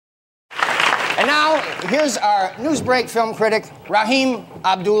And now, here's our Newsbreak film critic, Raheem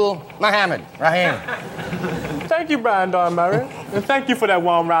Abdul Muhammad. Raheem. Thank you, Brian Donmurray, and thank you for that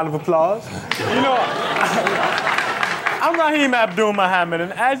warm round of applause. You know, I'm Raheem Abdul Muhammad,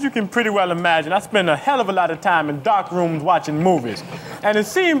 and as you can pretty well imagine, I spend a hell of a lot of time in dark rooms watching movies. And it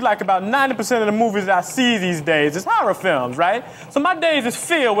seems like about 90% of the movies I see these days is horror films, right? So my days is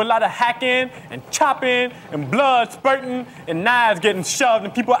filled with a lot of hacking and chopping and blood spurting and knives getting shoved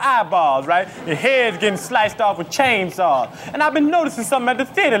in people's eyeballs, right? And heads getting sliced off with chainsaws. And I've been noticing something at the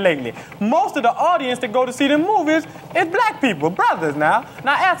theater lately. Most of the audience that go to see the movies is black people, brothers now. And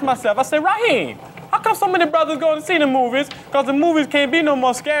I ask myself, I say, Raheem, how come so many brothers go to see the movies? Because the movies can't be no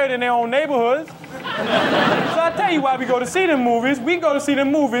more scary than their own neighborhoods. So I tell you why we go to see the movies. We go to see the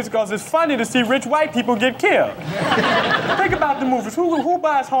movies because it's funny to see rich white people get killed. Think about the movies. Who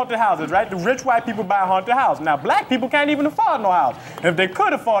buys haunted houses, right? The rich white people buy a haunted house. Now, black people can't even afford no house. And if they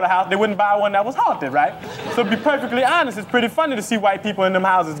could afford a house, they wouldn't buy one that was haunted, right? So to be perfectly honest, it's pretty funny to see white people in them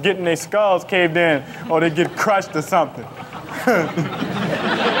houses getting their skulls caved in or they get crushed or something.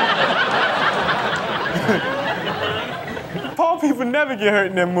 Poor people never get hurt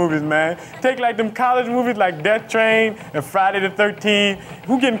in them movies, man. Take like them college movies like Death Train and Friday the 13th.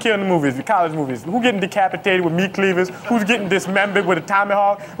 Who getting killed in the movies, the college movies? Who getting decapitated with meat cleavers? Who's getting dismembered with a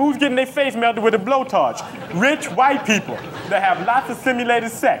tomahawk? Who's getting their face melted with a blowtorch? Rich white people that have lots of simulated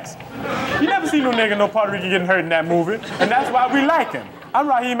sex. You never see no nigga, no Puerto Rican getting hurt in that movie, and that's why we like him. I'm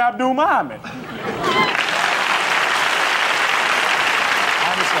Raheem Abdul Muhammad. I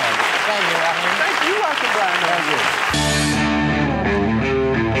understand. Thank you, Raheem. Thank you, Dr. Brian. Thank you.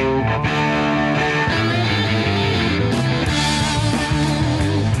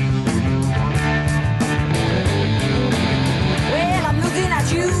 Well, I'm looking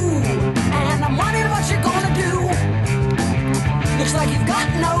at you, and I'm wondering what you're gonna do. Looks like you've got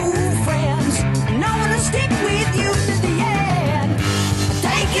no friends, no one to stick with you to the end.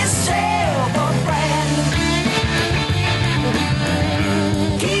 Take yourself a friend.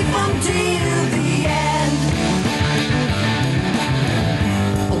 Keep them till the end.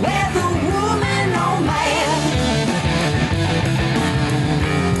 Whether woman or man,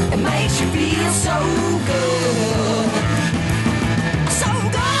 it makes you feel so good. So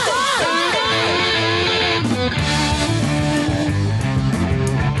good.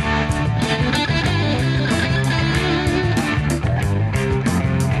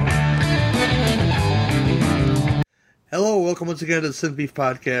 Hello, welcome once again to the Sin Beef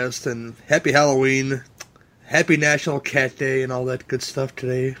Podcast, and happy Halloween, happy National Cat Day, and all that good stuff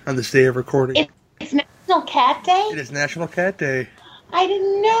today on this day of recording. It's National Cat Day? It is National Cat Day. I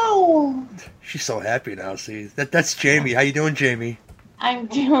didn't know. She's so happy now, see. That's Jamie. How you doing, Jamie? I'm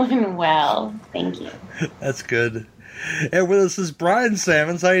doing well, thank you. That's good. And with us is Brian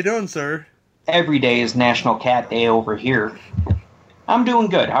Sammons. How you doing, sir? Every day is National Cat Day over here. I'm doing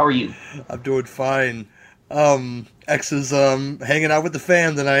good. How are you? I'm doing fine. X is hanging out with the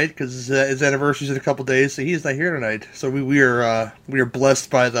fam tonight because his anniversary's in a couple days, so he's not here tonight. So we are blessed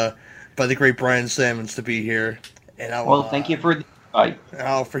by the great Brian Sammons to be here. And well, thank you for the invite.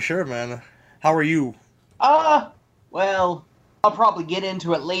 Oh, for sure, man. How are you? Well, I'll probably get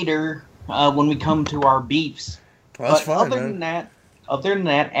into it later when we come to our beefs. Well, that's but fine, other than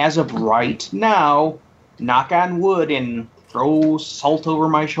that, as of right now, knock on wood and throw salt over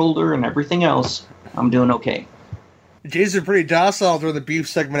my shoulder and everything else, I'm doing okay. Jay's been pretty docile during the beef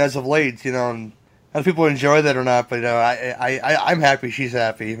segment as of late, you know, and I don't know if people enjoy that or not, but, you know, I'm happy she's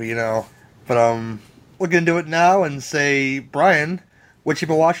happy, you know. But, we're going to do it now and say, Brian, what you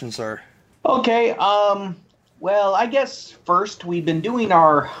been watching, sir? Okay, well, I guess first we've been doing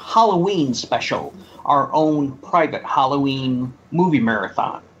our Halloween special, our own private Halloween movie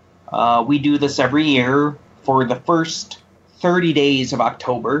marathon. We do this every year for the first 30 days of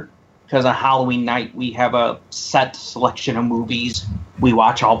October, because on Halloween night we have a set selection of movies we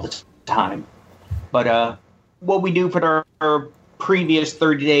watch all the time. But what we do for our previous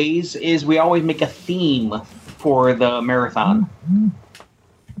 30 days is we always make a theme for the marathon.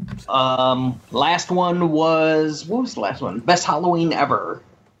 Last one was, what was the last one? Best Halloween Ever.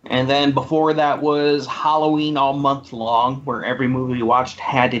 And then before that was Halloween all month long, where every movie we watched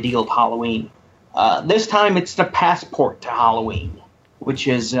had to deal with Halloween. This time it's the Passport to Halloween, which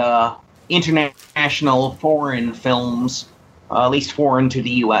is international foreign films, at least foreign to the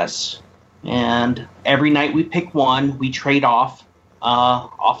U.S. And every night we pick one, we trade off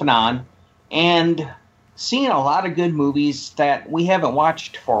and on, and seeing a lot of good movies that we haven't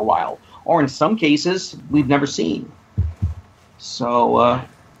watched for a while, or in some cases, we've never seen. So,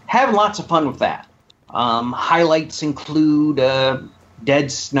 having lots of fun with that. Highlights include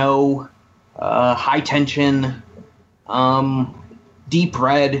Dead Snow, High Tension, Deep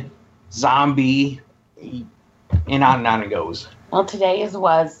Red, Zombie, and on it goes. Well, today's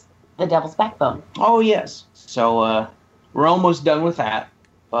was The Devil's Backbone. Oh, yes. So, we're almost done with that.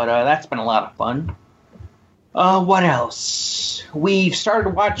 But that's been a lot of fun. What else? We've started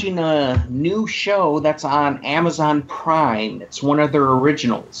watching a new show that's on Amazon Prime. It's one of their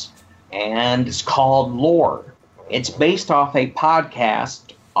originals. And it's called Lore. It's based off a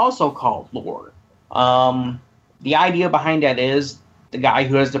podcast also called Lore. The idea behind that is the guy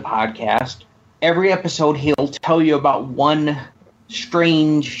who has the podcast, every episode he'll tell you about one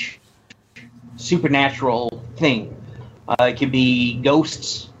strange supernatural thing. It could be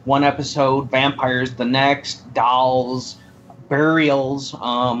ghosts one episode, vampires the next, dolls, burials,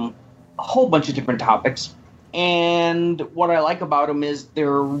 a whole bunch of different topics. And what I like about them is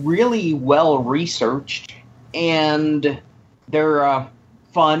they're really well researched, and they're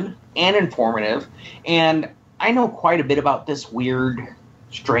fun and informative. And I know quite a bit about this weird,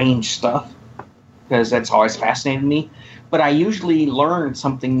 strange stuff, because that's always fascinated me. But I usually learn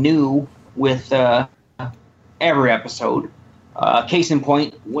something new with every episode. Case in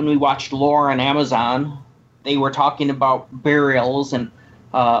point, when we watched Lore on Amazon, they were talking about burials and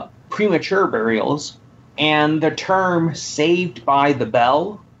premature burials, and the term "saved by the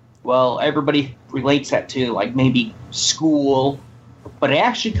bell," well, everybody relates that to like maybe school, but it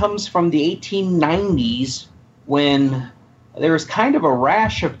actually comes from the 1890s when there was kind of a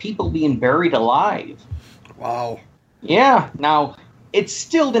rash of people being buried alive. Wow. Yeah, now, it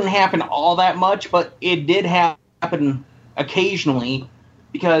still didn't happen all that much, but it did happen occasionally,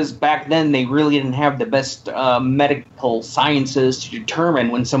 because back then they really didn't have the best medical sciences to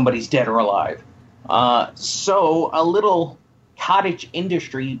determine when somebody's dead or alive. So a little cottage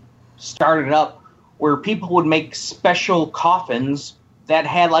industry started up where people would make special coffins that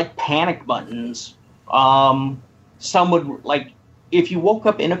had like panic buttons. Some would, like, if you woke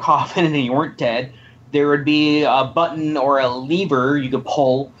up in a coffin and you weren't dead, there would be a button or a lever you could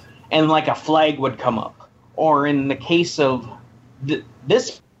pull, and like a flag would come up. Or in the case of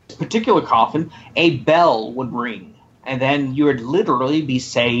this particular coffin, a bell would ring, and then you would literally be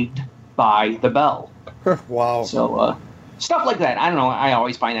saved by the bell. Wow. So stuff like that. I don't know. I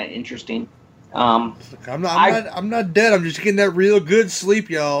always find that interesting. I'm not dead. I'm just getting that real good sleep,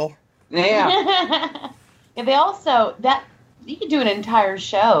 y'all. Yeah. Yeah, they also you could do an entire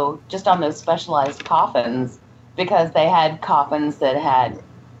show just on those specialized coffins, because they had coffins that had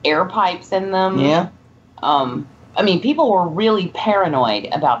air pipes in them. Yeah. I mean, people were really paranoid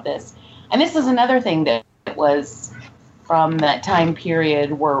about this. And this is another thing that was from that time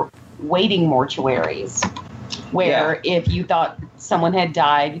period, were waiting mortuaries, where if you thought someone had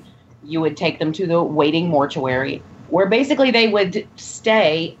died, you would take them to the waiting mortuary, where basically they would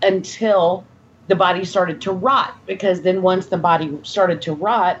stay until the body started to rot, because then once the body started to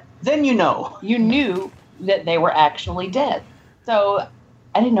rot, then you knew that they were actually dead. So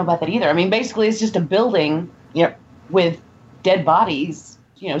I didn't know about that either. I mean, basically it's just a building with dead bodies,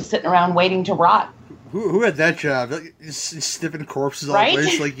 sitting around waiting to rot. Who had that job? Just sniffing corpses all Right? the way.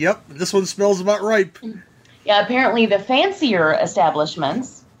 It's like, yep, this one smells about ripe. Yeah, apparently the fancier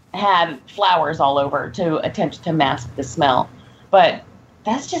establishments had flowers all over to attempt to mask the smell. But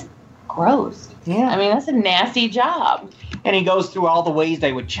that's just gross. Yeah. I mean, that's a nasty job. And he goes through all the ways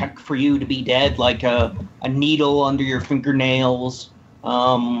they would check for you to be dead, like a needle under your fingernails,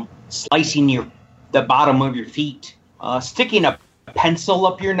 slicing the bottom of your feet, sticking a pencil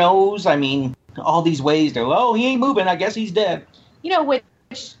up your nose. I mean, all these ways to, he ain't moving, I guess he's dead. Which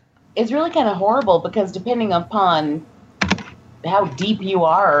is really kind of horrible, because depending upon how deep you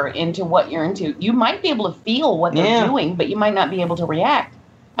are into what you're into, you might be able to feel what they're doing, but you might not be able to react.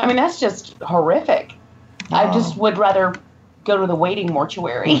 I mean, that's just horrific. I just would rather go to the waiting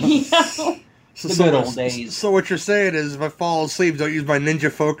mortuary. The good old days. So what you're saying is, if I fall asleep, don't use my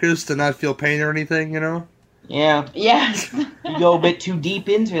ninja focus to not feel pain or anything, Yeah. Yes. You go a bit too deep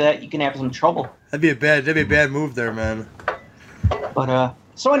into that, you can have some trouble. That'd be a bad move there, man. But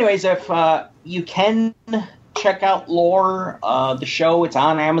so anyways, if you can check out Lore, the show, it's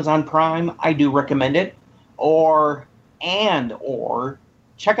on Amazon Prime. I do recommend it. Or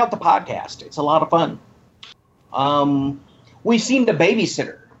check out the podcast. It's a lot of fun. We've seen The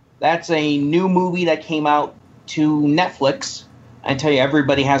Babysitter. That's a new movie that came out to Netflix. I tell you,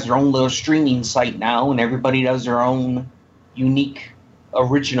 everybody has their own little streaming site now, and everybody does their own unique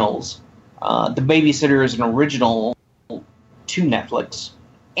originals. The Babysitter is an original to Netflix,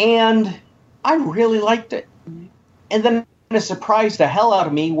 and I really liked it. And then it surprised the hell out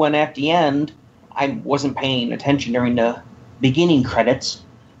of me when at the end, I wasn't paying attention during the beginning credits,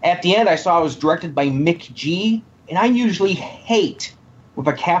 at the end, I saw it was directed by Mick G, and I usually hate, with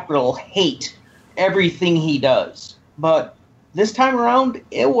a capital hate, everything he does. But this time around,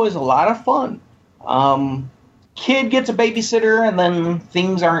 it was a lot of fun. Kid gets a babysitter, and then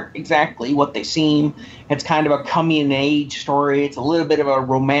things aren't exactly what they seem. It's kind of a coming-of-age story. It's a little bit of a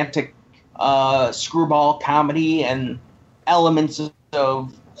romantic screwball comedy, and elements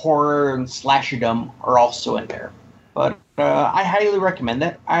of horror and slasherdom are also in there. But I highly recommend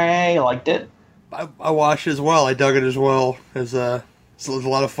it. I liked it. I watched it as well. I dug it as well. It was a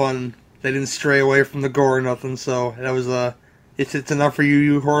lot of fun. They didn't stray away from the gore or nothing, so that was it's enough for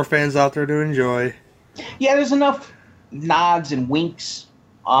you horror fans out there to enjoy. Yeah, there's enough nods and winks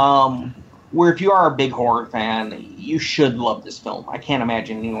where if you are a big horror fan, you should love this film. I can't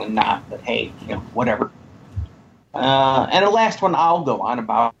imagine anyone not, but hey, whatever. And the last one I'll go on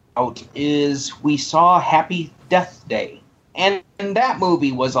about is we saw Happy Death Day. And that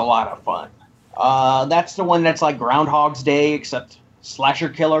movie was a lot of fun. That's the one that's like Groundhog's Day, except slasher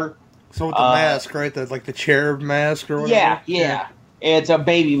killer. So with the mask, right? Like the cherub mask or whatever? Yeah. It's a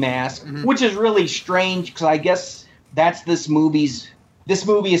baby mask, which is really strange because I guess that's this movie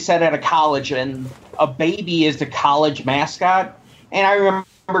is set at a college and a baby is the college mascot. And I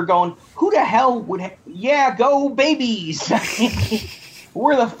remember going, who the hell would go babies.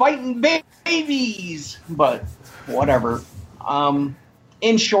 We're the fighting babies. But whatever.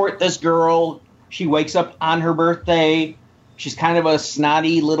 In short, this girl, she wakes up on her birthday. She's kind of a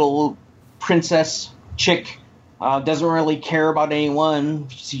snotty little princess chick. Doesn't really care about anyone.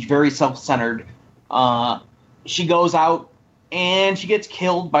 She's very self-centered. She goes out and she gets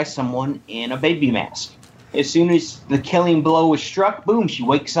killed by someone in a baby mask. As soon as the killing blow is struck, boom, she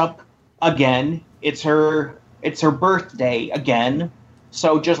wakes up again. It's her birthday again.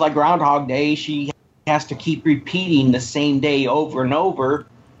 So just like Groundhog Day, she has to keep repeating the same day over and over.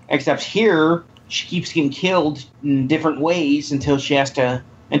 Except here, she keeps getting killed in different ways until she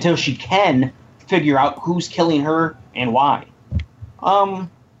can figure out who's killing her and why.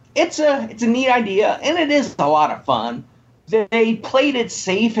 It's a neat idea, and it is a lot of fun. They played it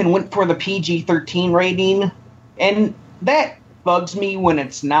safe and went for the PG-13 rating, and that bugs me when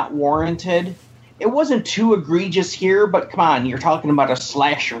it's not warranted. It wasn't too egregious here, but come on, you're talking about a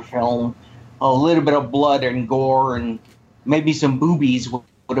slasher film. A little bit of blood and gore and maybe some boobies would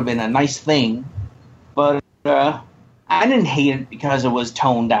have been a nice thing. But I didn't hate it because it was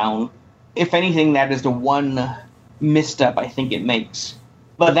toned down. If anything, that is the one misstep I think it makes.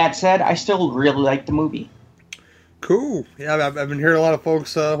 But that said, I still really like the movie. Cool. Yeah, I've been hearing a lot of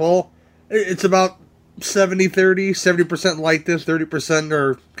folks, it's about 70-30, 70% like this, 30%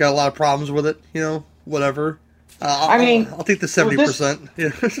 are got a lot of problems with it, whatever. I'll take the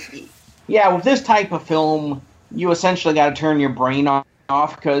 70%. Yeah, with this type of film, you essentially got to turn your brain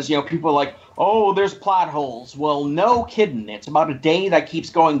off because, people are like, oh, there's plot holes. Well, no kidding. It's about a day that keeps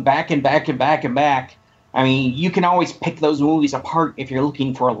going back and back and back and back. I mean, you can always pick those movies apart if you're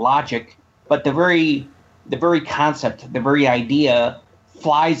looking for logic, but the very concept, the very idea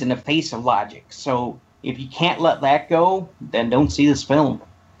flies in the face of logic. So if you can't let that go, then don't see this film.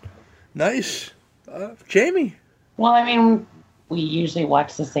 Nice. Jamie? Well, I mean, we usually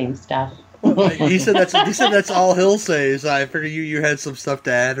watch the same stuff. He said that's all he'll say. So I figured you had some stuff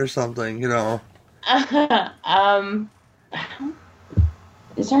to add or something, Is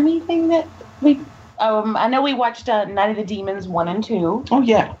there anything that we? I know we watched Night of the Demons 1 and 2. Oh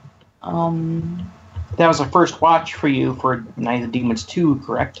yeah. That was a first watch for you for Night of the Demons 2,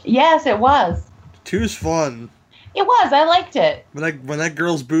 correct? Yes, it was. 2's fun. It was. I liked it. When that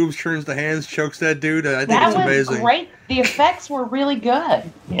girl's boobs turns to hands, chokes that dude, I think it's amazing. That was great. The effects were really good.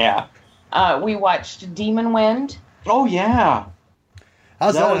 Yeah. We watched Demon Wind. Oh, yeah.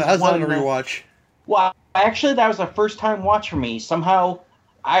 How's that on a rewatch? Well, actually, that was a first-time watch for me. Somehow,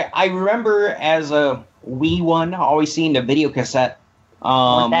 I remember as a wee one, always seeing the video cassette.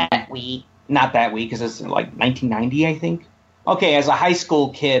 That wee. Not that wee, because it's like 1990, I think. Okay, as a high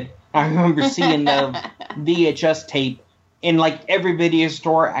school kid, I remember seeing the VHS tape in like every video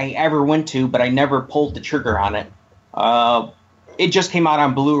store I ever went to, but I never pulled the trigger on it. It just came out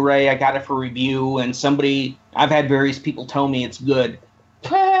on Blu-ray. I got it for review, and I've had various people tell me it's good.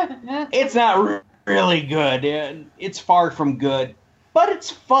 It's not really good. It's far from good, but it's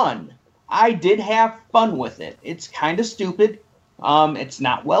fun. I did have fun with it. It's kind of stupid. It's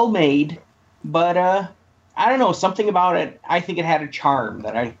not well made, but I don't know, something about it. I think it had a charm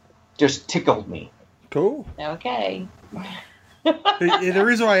that just tickled me. Cool. Okay. The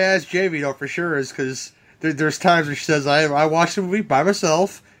reason why I asked Jamie, for sure, is because there's times where she says, I watched the movie by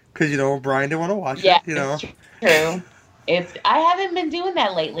myself, because, Brian didn't want to watch it, It's true. I haven't been doing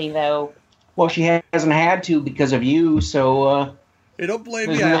that lately, though. Well, she hasn't had to because of you, so... Hey, don't blame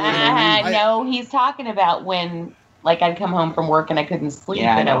me. No, he's talking about when, like, I'd come home from work and I couldn't sleep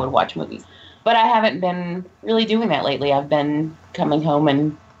and I would watch movies. But I haven't been really doing that lately. I've been coming home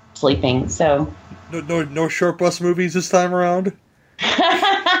and sleeping, so... No short bus movies this time around?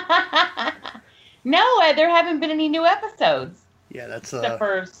 No, there haven't been any new episodes. Yeah, that's... Except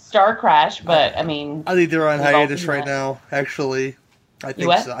for Star Crash, but, I mean... I think they're on hiatus right now, actually. I think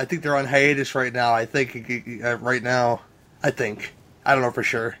what? So. I think they're on hiatus right now. I think right now. I think. I don't know for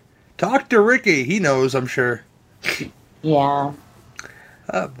sure. Talk to Ricky. He knows, I'm sure. Yeah.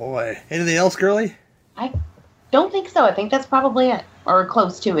 Oh, boy. Anything else, girly? I don't think so. I think that's probably it. Or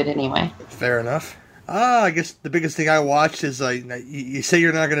close to it, anyway. Fair enough. I guess the biggest thing I watched is, you say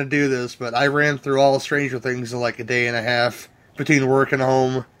you're not going to do this, but I ran through all Stranger Things in like a day and a half between work and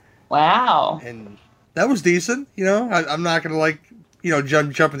home. Wow. And that was decent, you know? I'm not going to,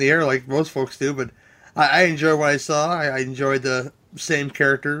 jump in the air like most folks do, but I enjoyed what I saw. I enjoyed the same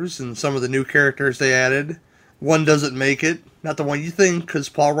characters and some of the new characters they added. One doesn't make it. Not the one you think, because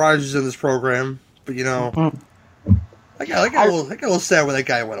Paul Rogers is in this program. But, I got a little sad when that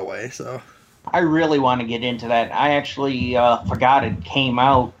guy went away, so... I really want to get into that. I actually forgot it came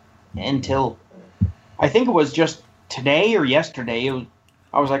out until... I think it was just today or yesterday.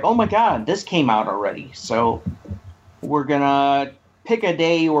 I was like, oh my god, this came out already. So, we're gonna pick a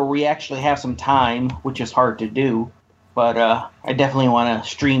day where we actually have some time, which is hard to do. But I definitely want to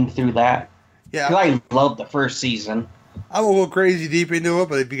stream through that. Yeah, because I love the first season. I won't go crazy deep into it,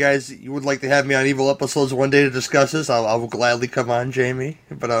 but if you would like to have me on Evil Episodes one day to discuss this, I will gladly come on, Jamie.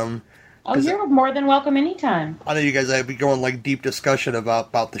 But oh, you're more than welcome anytime. I know you guys will be going like deep discussion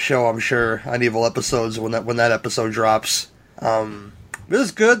about the show, I'm sure, on Evil Episodes when that episode drops. It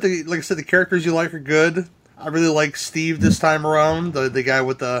is good. Like I said, the characters you like are good. I really like Steve this time around, the guy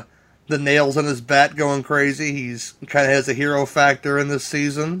with the nails in his bat going crazy. He's kind of has a hero factor in this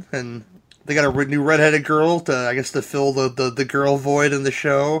season, and they got a new redheaded girl to fill the girl void in the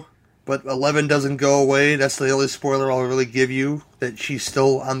show. But 11 doesn't go away. That's the only spoiler I'll really give you, that she's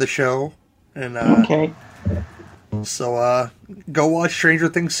still on the show. And okay. So go watch Stranger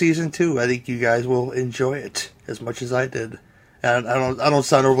Things Season 2. I think you guys will enjoy it as much as I did. And I don't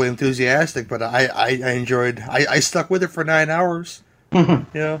sound overly enthusiastic, but I enjoyed. I stuck with it for 9 hours.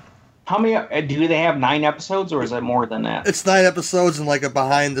 Yeah. How many do they have? 9 episodes, or is it more than that? It's 9 episodes and like a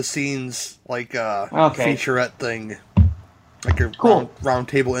behind the scenes featurette thing, like a round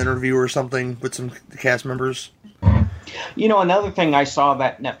table interview or something with some cast members. Another thing I saw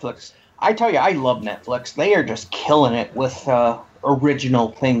that Netflix. I tell you, I love Netflix. They are just killing it with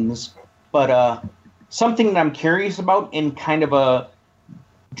original things. But something that I'm curious about in kind of a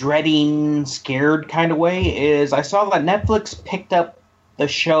dreading, scared kind of way is I saw that Netflix picked up the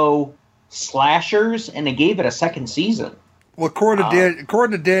show Slashers and they gave it a second season. Well, according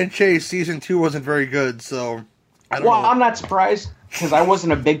to Dan Chase, season 2 wasn't very good, so I don't know. I'm not surprised because I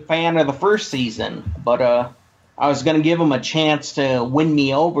wasn't a big fan of the first season, but I was going to give them a chance to win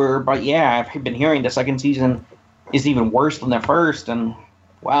me over. But yeah, I've been hearing the second season is even worse than the first, and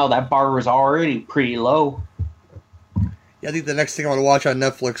wow, that bar was already pretty low. Yeah, I think the next thing I want to watch on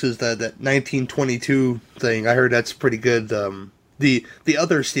Netflix is that 1922 thing. I heard that's pretty good. The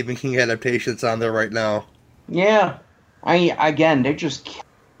other Stephen King adaptations on there right now. Yeah. They're just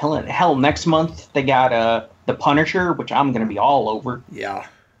killing it. Hell, next month they got The Punisher, which I'm going to be all over. Yeah.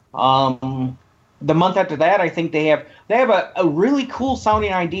 The month after that, I think they have a really cool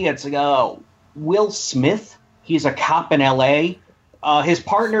sounding idea. It's Will Smith. He's a cop in L.A. His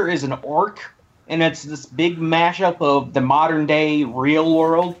partner is an orc, and it's this big mashup of the modern day real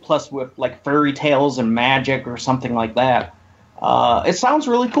world plus with like fairy tales and magic or something like that. It sounds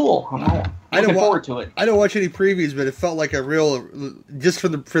really cool. I'm looking forward to it. I don't watch any previews, but it felt like a real, just for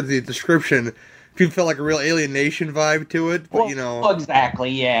the description, it felt like a real Alien Nation vibe to it. But exactly,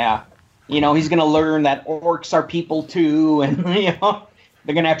 yeah. He's going to learn that orcs are people too, and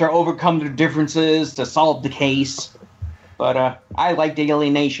they're going to have to overcome their differences to solve the case. But I liked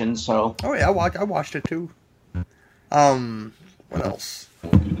Alien Nation, so. Oh yeah, I watched it too. What else?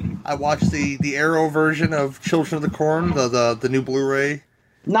 I watched the Arrow version of Children of the Corn, the new Blu-ray.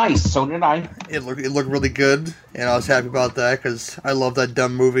 Nice, so did I. It looked really good, and I was happy about that because I love that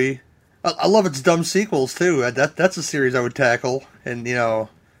dumb movie. I love its dumb sequels too. That's a series I would tackle, and big.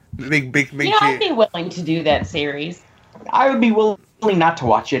 I'd be willing to do that series. I would be willing not to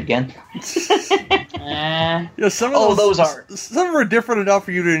watch it again. Some of those are different enough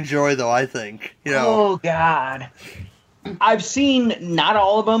for you to enjoy, though. I think. Oh God. I've seen not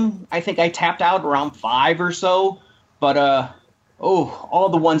all of them. I think I tapped out around 5 or so. But all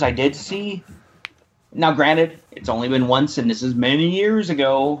the ones I did see. Now, granted, it's only been once, and this is many years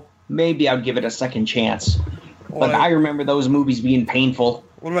ago. Maybe I'd give it a second chance. But I remember those movies being painful.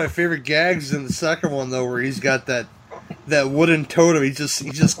 One of my favorite gags is in the second one, though, where he's got that wooden totem. He's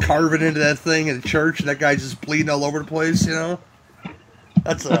just carving into that thing in the church, and that guy's just bleeding all over the place. You know,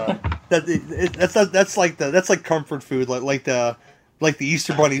 that's like comfort food, like the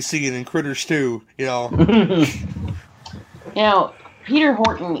Easter Bunny scene in Critters 2. You know. You know, Peter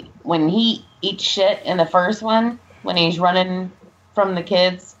Horton, when he eats shit in the first one, when he's running from the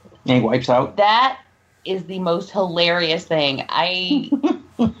kids, and he wipes out. That is the most hilarious thing. I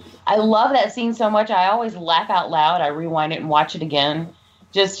love that scene so much. I always laugh out loud. I rewind it and watch it again.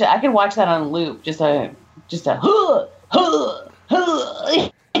 I could watch that on loop. Just a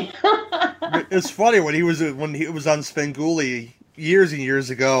It's funny when he was on Svengoolie years and years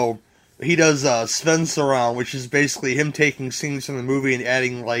ago. He does Sven Surround, which is basically him taking scenes from the movie and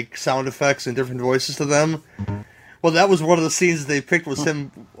adding like sound effects and different voices to them. Well, that was one of the scenes they picked, was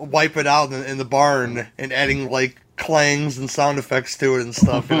him wiping out in the barn and adding like clangs and sound effects to it and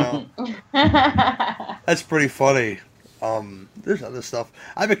stuff. You know, that's pretty funny. There's other stuff.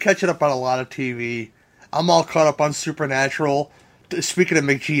 I've been catching up on a lot of TV. I'm all caught up on Supernatural. Speaking of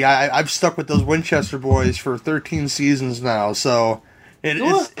McGee, I've stuck with those Winchester boys for 13 seasons now, so.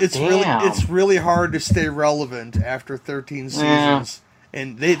 It's really hard to stay relevant after 13 seasons,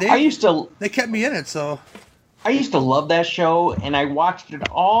 and they kept me in it. So I used to love that show, and I watched it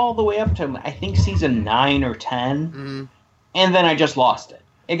all the way up to I think season 9 or 10, and then I just lost it.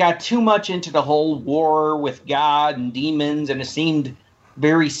 It got too much into the whole war with God and demons, and it seemed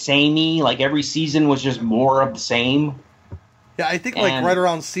very samey. Like every season was just more of the same. Yeah, I think like right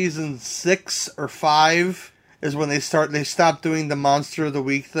around season 6 or 5. Is when they stop doing the Monster of the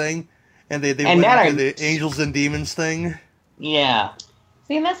Week thing, and they went into the Angels and Demons thing. Yeah.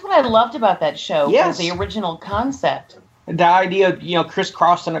 See, and that's what I loved about that show. Yes. The original concept. The idea of,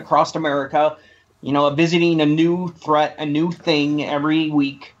 crisscrossing across America, visiting a new threat, a new thing every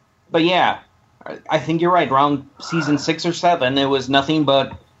week. But yeah, I think you're right. Around season 6 or 7, it was nothing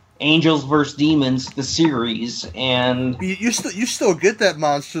but Angels versus Demons, the series, and you still get that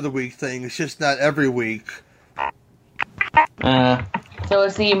Monster of the Week thing. It's just not every week. So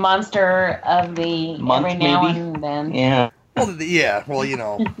it's the Monster of the Month, every now maybe? and then. Yeah.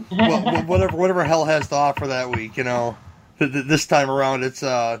 Whatever hell has to offer that week, This time around, it's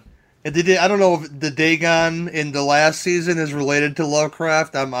I don't know if the Dagon in the last season is related to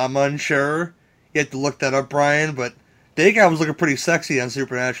Lovecraft. I'm unsure. You have to look that up, Brian. But Dagon was looking pretty sexy on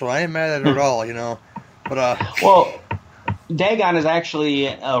Supernatural. I ain't mad at it at all, But well. Dagon is actually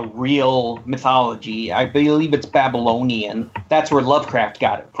a real mythology. I believe it's Babylonian. That's where Lovecraft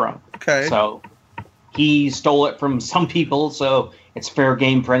got it from. Okay. So he stole it from some people, so it's fair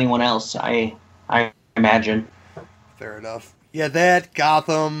game for anyone else, I imagine. Fair enough. Yeah, that,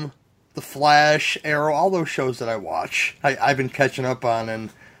 Gotham, The Flash, Arrow, all those shows that I watch, I've been catching up on,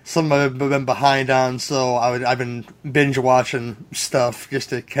 and some I've been behind on, so I've been binge watching stuff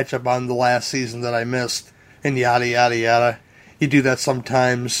just to catch up on the last season that I missed. And yada yada yada. You do that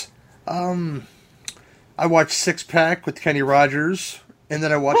sometimes. I watched Six Pack with Kenny Rogers, and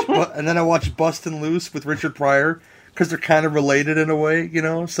then I watched Bustin' Loose with Richard Pryor because they're kind of related in a way,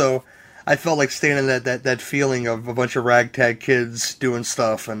 So I felt like staying in that feeling of a bunch of ragtag kids doing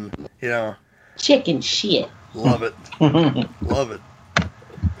stuff, and chicken shit. Love it, love it.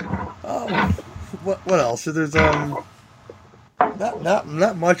 What else? There's not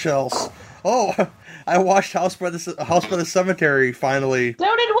much else. Oh. I watched House by the Cemetery finally.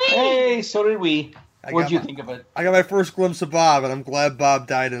 So did we. Hey, so did we. What'd you think of it? I got my first glimpse of Bob, and I'm glad Bob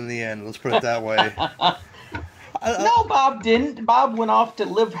died in the end. Let's put it that way. No, Bob didn't. Bob went off to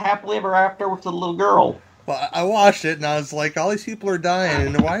live happily ever after with the little girl. Well, I watched it, and I was like, all these people are dying,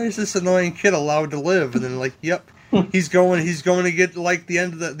 and why is this annoying kid allowed to live? And then, like, yep, he's going to get like the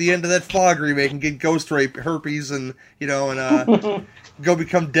end of that Fog remake and get ghost rape herpes, and go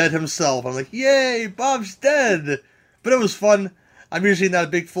become dead himself. I'm like, yay, Bob's dead. But it was fun. I'm usually not a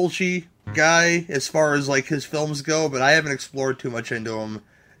big Fulci guy as far as like his films go, but I haven't explored too much into him.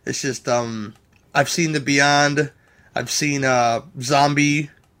 It's just I've seen The Beyond, I've seen Zombie,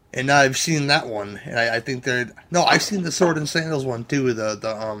 and now I've seen that one. And I think I've seen the Sword and Sandals one too.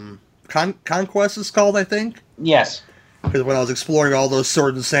 The Conquest is called, I think. Yes. Because when I was exploring all those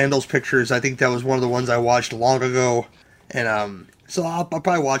Sword and Sandals pictures, I think that was one of the ones I watched long ago, and so I'll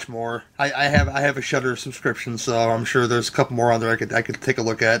probably watch more. I have a Shudder subscription, so I'm sure there's a couple more on there I could take a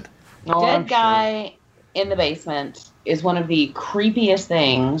look at. Dead guy in the basement is one of the creepiest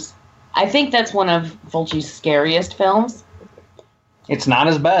things I think that's one of Fulci's scariest films. It's not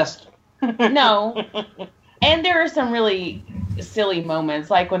his best. No. And there are some really silly moments,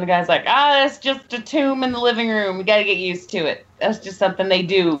 like when the guy's like, that's just a tomb in the living room. You got to get used to it. That's just something they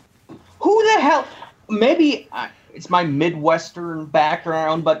do. Who the hell? Maybe it's my Midwestern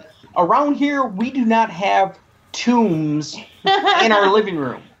background, but around here, we do not have tombs in our living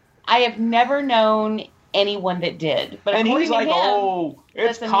room. I have never known anyone that did. But and he's like, him,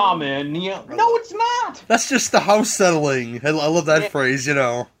 it's common. You know, no, it's not. That's just the house settling. I love that phrase, you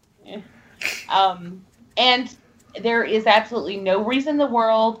know. And there is absolutely no reason in the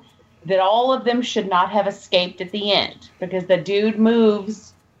world that all of them should not have escaped at the end, because the dude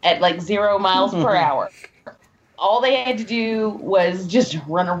moves at like 0 miles per hour. All they had to do was just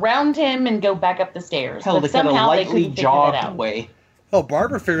run around him and go back up the stairs. Hell, but they could have somehow they lightly couldn't figure that jogged out. away. Oh,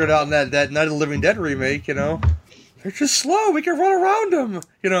 Barbara figured it out in that Night of the Living Dead remake, you know. They're just slow. We can run around them,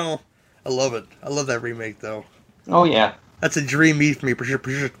 you know. I love it. I love that remake, though. Oh, yeah. That's a dream meet for me.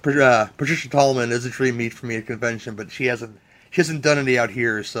 Patricia Tallman is a dream meet for me at convention, but she hasn't done any out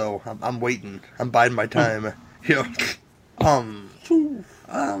here, so I'm waiting. I'm biding my time. You know.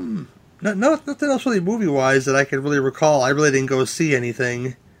 Nothing else really movie-wise that I can really recall. I really didn't go see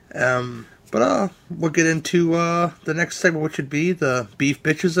anything. But we'll get into the next segment, which would be the beef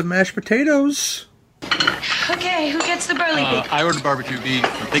bitches and mashed potatoes. Okay, who gets the burly beef? I ordered barbecue beef.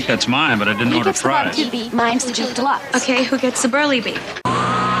 I think that's mine, but I didn't order fries. Barbecue beef. Mine's the beef deluxe. Okay, who gets the burly beef?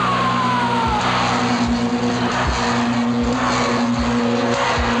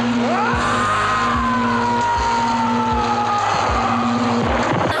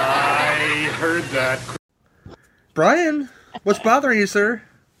 I heard that. Brian, what's bothering you, sir?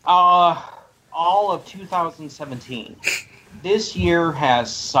 All of 2017. This year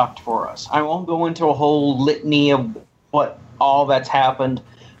has sucked for us. I won't go into a whole litany of what all that's happened,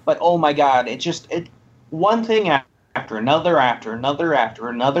 but oh my god, it one thing after another, and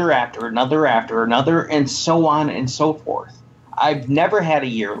so on and so forth. I've never had a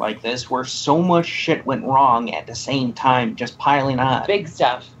year like this where so much shit went wrong at the same time, just piling on. Big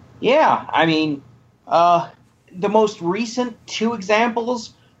stuff. Yeah, I mean, the most recent 2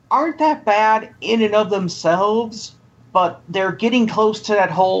 examples aren't that bad in and of themselves, but they're getting close to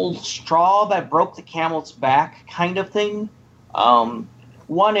that whole straw that broke the camel's back kind of thing.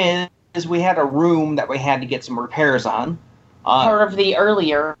 One is we had a room that we had to get some repairs on. Part of the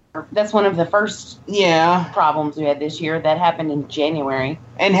earlier, that's one of the first Yeah. problems we had this year. That happened in January.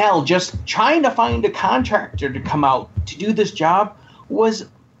 And hell, just trying to find a contractor to come out to do this job was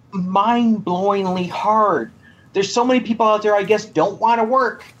mind-blowingly hard. There's so many people out there, I guess, don't want to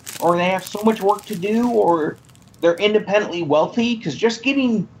work, or they have so much work to do, or they're independently wealthy, because just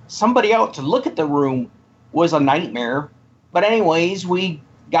getting somebody out to look at the room was a nightmare. But anyways, we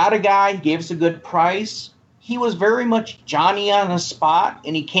got a guy, gave us a good price. He was very much Johnny on the spot,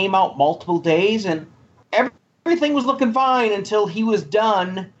 and he came out multiple days, and everything was looking fine until he was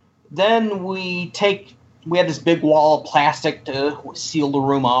done. Then we had this big wall of plastic to seal the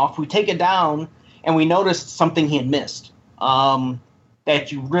room off. We take it down, and we noticed something he had missed.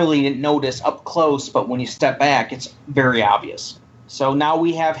 That you really didn't notice up close, but when you step back, it's very obvious. So now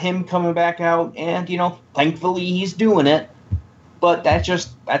we have him coming back out, and, thankfully he's doing it. But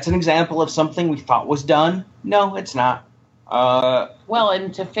that's an example of something we thought was done. No, it's not. Well,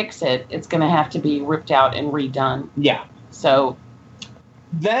 and to fix it, it's going to have to be ripped out and redone. Yeah. So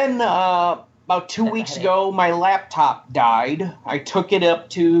Then, about 2 weeks ago, my laptop died. I took it up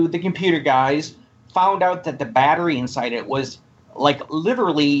to the computer guys, found out that the battery inside it was,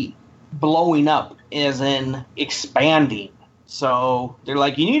 literally blowing up, as in expanding. So they're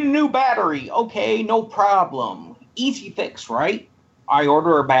like, you need a new battery. Okay, no problem. Easy fix, right? I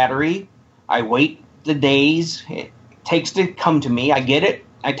order a battery. I wait the days it takes to come to me. I get it.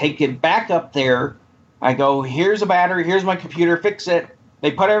 I take it back up there. I go, here's a battery. Here's my computer. Fix it.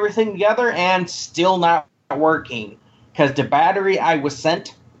 They put everything together and still not working because the battery I was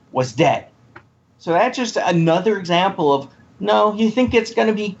sent was dead. So that's just another example of, no, you think it's going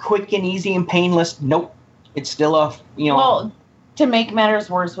to be quick and easy and painless. Nope. It's still Well, to make matters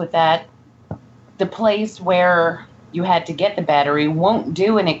worse with that, the place where you had to get the battery won't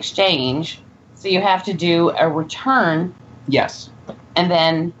do an exchange, so you have to do a return. Yes. And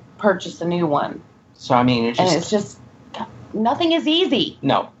then purchase a new one. So, I mean, it's just nothing is easy.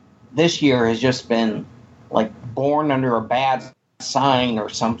 No. This year has just been, born under a bad sign or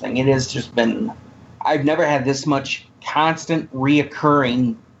something. It has just been... I've never had this much constant,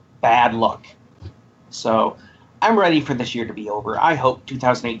 reoccurring bad luck. So, I'm ready for this year to be over. I hope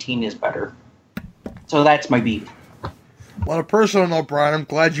 2018 is better. So that's my beef. On a personal note, Brian, I'm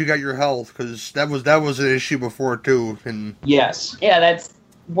glad you got your health, because that was an issue before, too. And Yes. Yeah, that's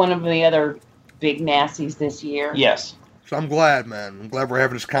one of the other big nasties this year. Yes. so I'm glad, man. I'm glad we're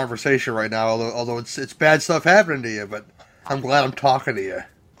having this conversation right now, although it's bad stuff happening to you, but I'm glad I'm talking to you.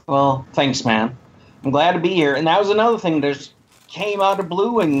 Well, thanks, man. I'm glad to be here. And that was another thing that just came out of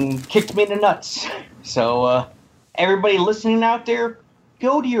blue and kicked me in the nuts. So, everybody listening out there,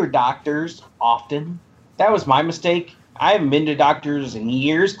 go to your doctors often. That was my mistake. I haven't been to doctors in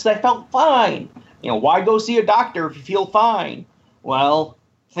years because I felt fine. Why go see a doctor if you feel fine? Well,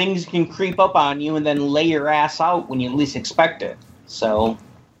 things can creep up on you and then lay your ass out when you least expect it. So,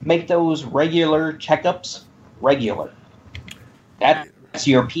 make those regular checkups regular. That's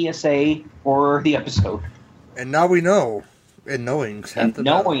your PSA for the episode. And now we know. And knowing's half the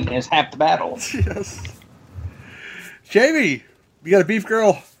battle. Knowing is half the battle. Yes. Jamie, you got a beef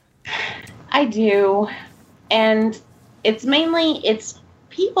girl? I do. And it's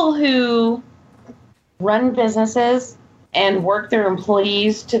people who run businesses and work their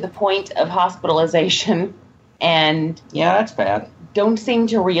employees to the point of hospitalization and Yeah, that's bad. don't seem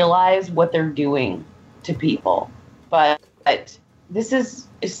to realize what they're doing to people. But this is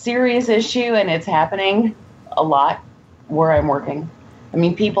a serious issue, and it's happening a lot where I'm working. I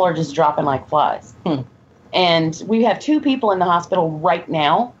mean, people are just dropping like flies. And we have 2 people in the hospital right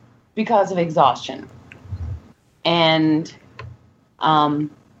now because of exhaustion. And a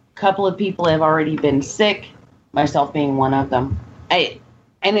couple of people have already been sick, myself being one of them.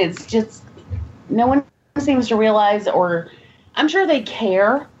 And it's just, no one seems to realize, or I'm sure they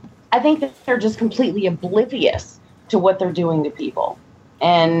care. I think that they're just completely oblivious to what they're doing to people.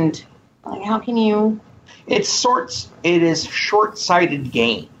 And like, how can you? It is short-sighted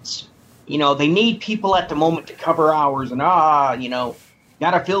gains. They need people at the moment to cover hours and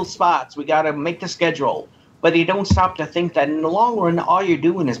gotta fill spots. We gotta make the schedule. But they don't stop to think that in the long run, all you're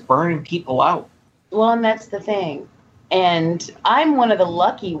doing is burning people out. Well, and that's the thing. And I'm one of the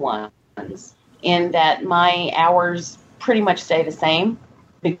lucky ones in that my hours pretty much stay the same.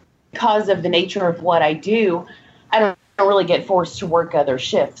 Because of the nature of what I do, I don't really get forced to work other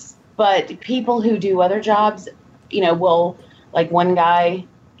shifts. But people who do other jobs, will, like one guy,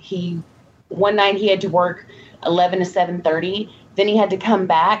 one night he had to work 11 to 7:30. Then he had to come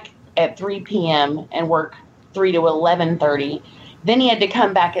back at 3 p.m. and work 3 to 11:30. Then he had to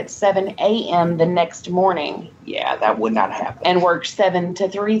come back at 7 a.m. the next morning. Yeah, that would not happen. And work 7 to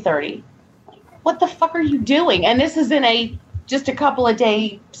 3:30. What the fuck are you doing? And this is in just a couple of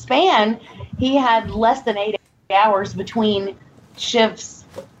day span. He had less than 8 hours between shifts.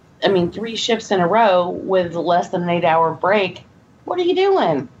 3 shifts in a row with less than an 8-hour break. What are you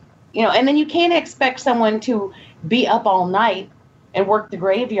doing? And then you can't expect someone to be up all night and work the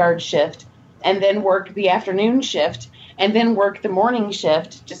graveyard shift and then work the afternoon shift and then work the morning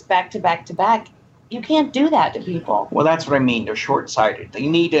shift just back to back to back. You can't do that to people. Well, that's what I mean. They're short-sighted. They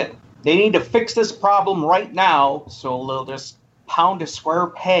need to fix this problem right now, so they'll just pound a square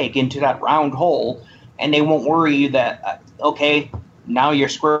peg into that round hole, and they won't worry that, okay, now your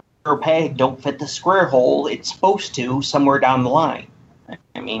square peg don't fit the square hole it's supposed to somewhere down the line.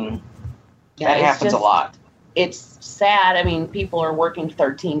 That happens a lot. It's sad. People are working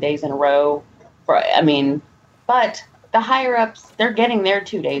 13 days in a row. But the higher-ups, they're getting their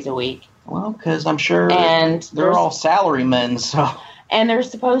 2 days a week. Well, because I'm sure and they're all salarymen, so... And they're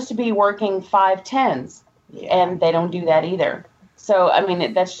supposed to be working 5/10s, and they don't do that either. So,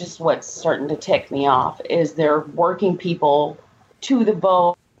 that's just what's starting to tick me off, is they're working people to the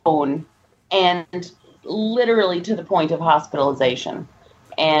bone and literally to the point of hospitalization.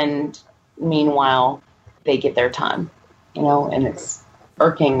 And meanwhile, they get their time, and it's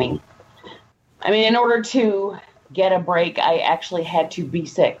irking me. In order to get a break, I actually had to be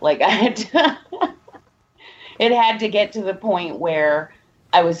sick. Like, I had to... It had to get to the point where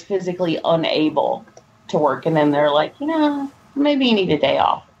I was physically unable to work. And then they're like, maybe you need a day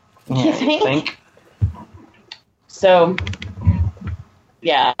off. Yeah, you think? So,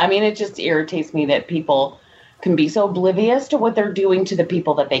 yeah, it just irritates me that people can be so oblivious to what they're doing to the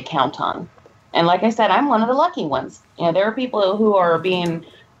people that they count on. And like I said, I'm one of the lucky ones. There are people who are being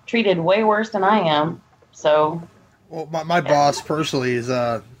treated way worse than I am. So, well, my boss personally is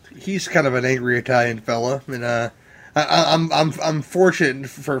he's kind of an angry Italian fella, and I'm fortunate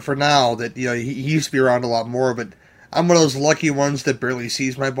for now that he used to be around a lot more, but I'm one of those lucky ones that barely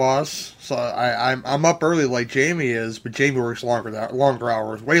sees my boss. So I'm up early like Jamie is, but Jamie works longer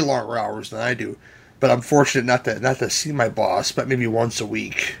hours, way longer hours than I do. But I'm fortunate not to see my boss, but maybe once a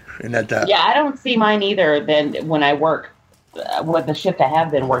week, and that. Yeah, I don't see mine either. Then when I work, with the shift I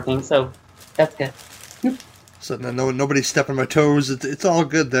have been working, so that's good. So nobody's stepping on my toes. It's all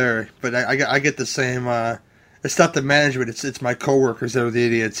good there. But I get the same. It's not the management. It's my coworkers that are the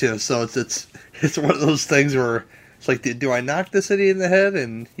idiots. So it's one of those things where it's like, do I knock this idiot in the head?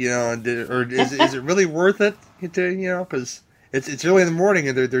 And or is it really worth it? Because it's early in the morning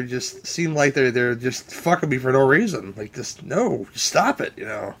and they're just seem like they're just fucking me for no reason. Like just stop it.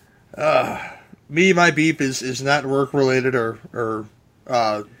 My beef is not work related or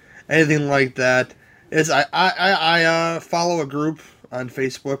anything like that. I follow a group on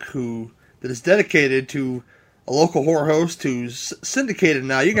Facebook that is dedicated to a local horror host who's syndicated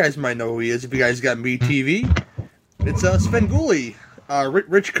now. You guys might know who he is if you guys got MeTV. It's Svengoolie.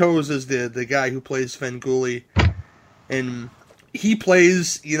 Rich Coase is the guy who plays Svengoolie, and he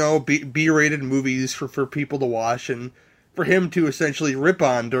plays B-rated movies for people to watch and for him to essentially rip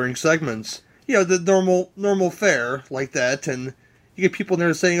on during segments. The normal fare like that, and you get people in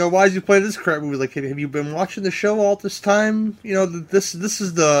there saying, "Oh, why did you play this crap movie?" Like, have you been watching the show all this time? This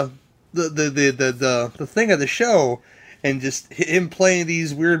is the thing of the show, and just him playing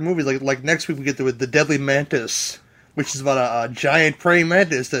these weird movies. Like next week we get the Deadly Mantis, which is about a giant praying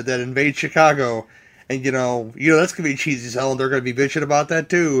mantis that invades Chicago, and that's gonna be cheesy as hell, and they're gonna be bitching about that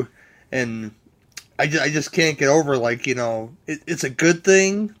too, and I just can't get over it's a good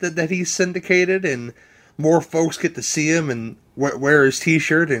thing that he's syndicated and more folks get to see him and wear his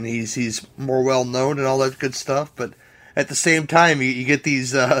T-shirt, and he's more well known and all that good stuff. But at the same time, you get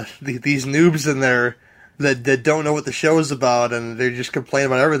these noobs in there that don't know what the show is about, and they just complain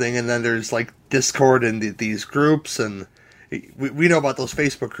about everything. And then there's like Discord and these groups, and we know about those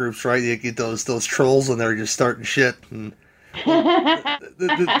Facebook groups, right? You get those trolls in there just starting shit. And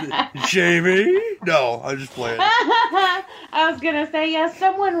Jamie? No, I'm just playing. I was gonna say,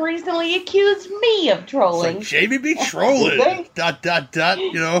 someone recently accused me of trolling. It's like, Jamie be trolling. ...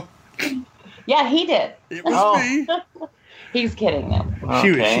 Yeah, he did. It was me. He's kidding though.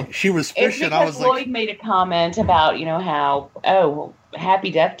 Okay. She was fishing. It's I was because Lloyd made a comment about how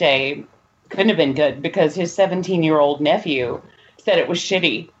Happy Death Day couldn't have been good because his 17-year-old nephew said it was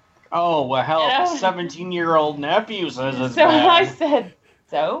shitty. Oh, well, hell, a 17-year-old nephew says it's so bad. I said,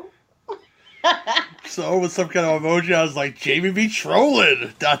 so? So with some kind of emoji, I was like, Jamie be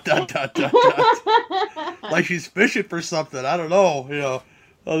trolling. ... Like she's fishing for something. I don't know.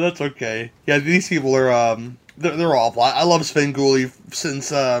 Oh, that's okay. Yeah, these people are they're awful. I love Svengoolie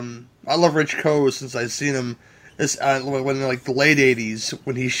since I love Rich Coase since I've seen him when like the late '80s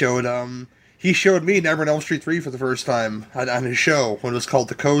when he showed me Nightmare on Elm Street 3 for the first time on his show when it was called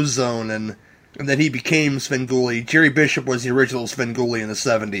The Coase Zone, and then he became Svengoolie. Jerry Bishop was the original Svengoolie in the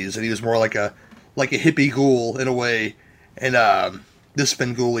 70s, and he was more like a hippie ghoul in a way. And this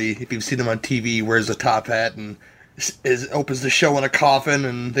Svengoolie, if you've seen him on TV, wears a top hat and opens the show in a coffin,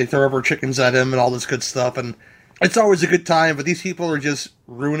 and they throw rubber chickens at him and all this good stuff. And it's always a good time, but these people are just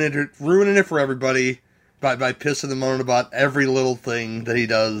ruining it for everybody by pissing and moaning about every little thing that he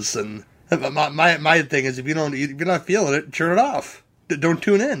does. And my thing is, if you're not feeling it, turn it off. Don't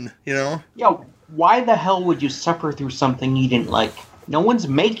tune in. Yeah, why the hell would you suffer through something you didn't like? No one's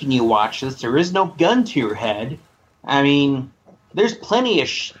making you watch this. There is no gun to your head. I mean, there's plenty of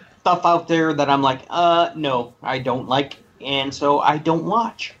stuff out there that I'm like, no, I don't like, and so I don't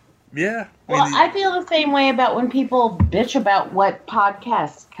watch. Yeah. I feel the same way about when people bitch about what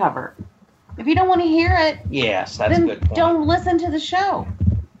podcasts cover. If you don't want to hear it, yes, that's then a good point. Don't listen to the show.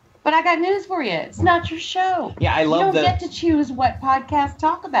 But I got news for you. It's not your show. Yeah, I love You don't get to choose what podcasts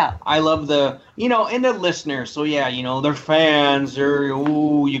talk about. I love and the listeners. So yeah, they're fans.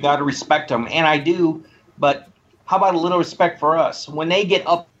 You got to respect them, and I do. But how about a little respect for us when they get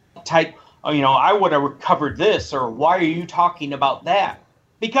uptight? I would have covered this, or why are you talking about that?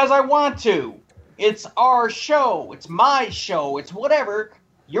 Because I want to. It's our show. It's my show. It's whatever.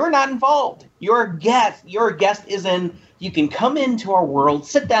 You're not involved. You're a guest. Your guest is in. You can come into our world,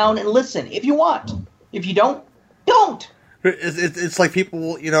 sit down, and listen if you want. If you don't, don't. It's like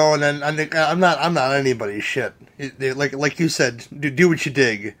people, and then I'm not anybody's shit. Like you said, do what you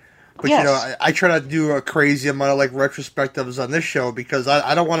dig. But yes. I try not to do a crazy amount of retrospectives on this show because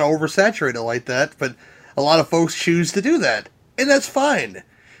I don't want to oversaturate it like that. But a lot of folks choose to do that, and that's fine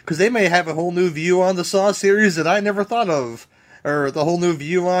because they may have a whole new view on the Saw series that I never thought of, or the whole new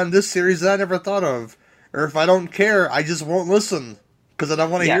view on this series that I never thought of. Or if I don't care, I just won't listen because I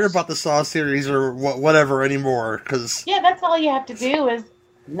don't want to hear about the Saw series or whatever anymore. Yeah, that's all you have to do is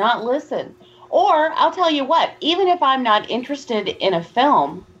not listen. Or I'll tell you what, even if I'm not interested in a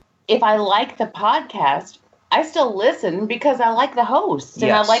film, if I like the podcast, I still listen because I like the hosts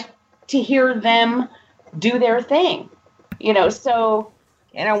and I like to hear them do their thing. So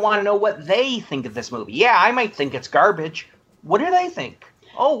and I want to know what they think of this movie. Yeah, I might think it's garbage. What do they think?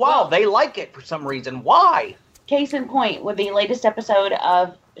 Oh, wow, they like it for some reason. Why? Case in point, with the latest episode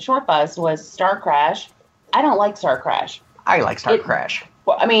of Short Bus was Star Crash. I don't like Star Crash. I like Star Crash.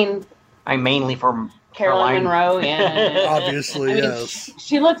 Well, I mean... I'm mainly from Carolyn Monroe, yeah. Obviously, yes.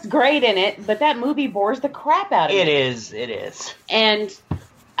 She looks great in it, but that movie bores the crap out of me. It is. And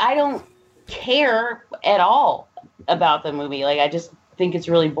I don't care at all about the movie. Like, I just think it's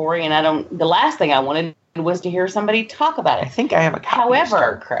really boring, and the last thing I wanted was to hear somebody talk about it. I think I have a copy of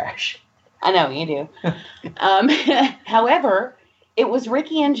Star Crash. I know, you do. However, it was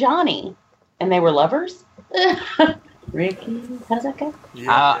Ricky and Johnny, and they were lovers. Ricky, how's that go?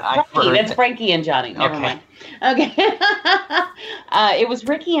 Frankie, that's Frankie and Johnny. Never mind. Okay. It was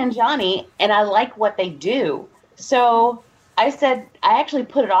Ricky and Johnny, and I like what they do. So I actually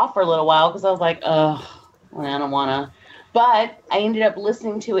put it off for a little while because I was like, I don't want to. But I ended up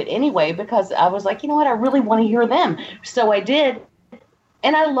listening to it anyway because I was like, you know what? I really want to hear them. So I did.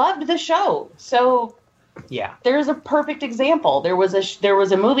 And I loved the show. So yeah, there's a perfect example. There was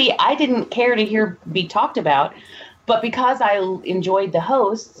a movie I didn't care to hear be talked about, but because I enjoyed the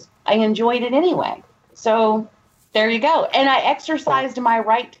hosts, I enjoyed it anyway. So there you go. And I exercised my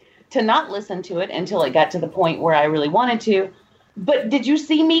right to not listen to it until it got to the point where I really wanted to. But did you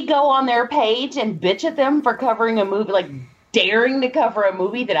see me go on their page and bitch at them for covering a movie, like daring to cover a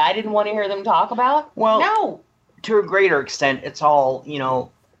movie that I didn't want to hear them talk about? Well, no. To a greater extent, it's all,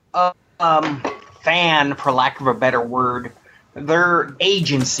 fan, for lack of a better word, their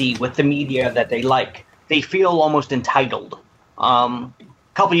agency with the media that they like. They feel almost entitled. A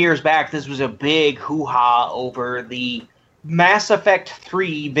couple years back, this was a big hoo-ha over the Mass Effect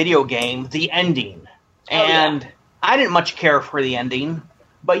 3 video game, the ending. And I didn't much care for the ending,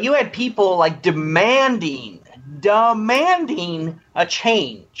 but you had people like demanding a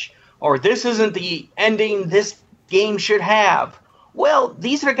change. Or this isn't the ending this game should have. Well,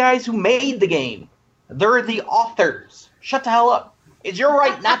 these are the guys who made the game. They're the authors. Shut the hell up. It's your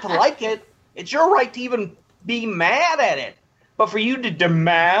right not to like it. It's your right to even be mad at it. But for you to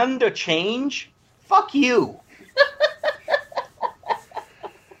demand a change, fuck you.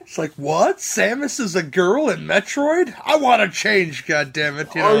 It's like, what? Samus is a girl in Metroid? I want to change,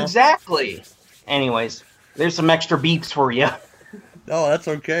 goddammit, you know? Oh, exactly. Anyways, there's some extra beeps for you. Oh, that's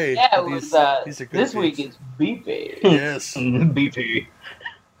okay. Yeah, it was, these are good this beeps. week is beepy. Yes. Beepy.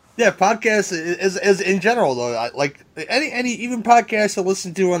 Yeah, podcasts is in general, though. Like, any even podcasts I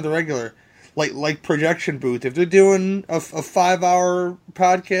listen to on the regular, like Projection Booth, if they're doing a 5-hour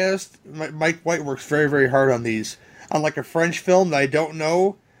podcast, Mike White works very, very hard on these. On like a French film that I don't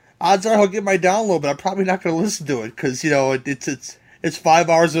know, odds are he'll get my download, but I'm probably not going to listen to it because it's 5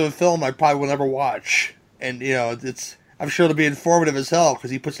 hours of a film I probably will never watch, and I'm sure it'll be informative as hell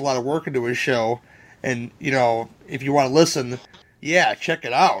because he puts a lot of work into his show, and if you want to listen, yeah, check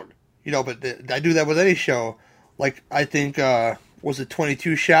it out. But I do that with any show. Like I think was it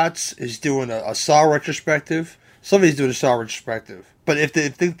 22 Shots is doing a Saw retrospective. Somebody's doing a Saw retrospective, but if the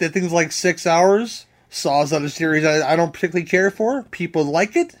thing's like 6 hours. Saw's not a series I don't particularly care for. People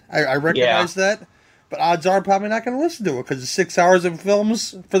like it. I recognize that. But odds are I'm probably not going to listen to it because it's 6 hours of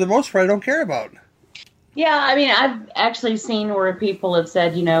films, for the most part, I don't care about. Yeah, I mean, I've actually seen where people have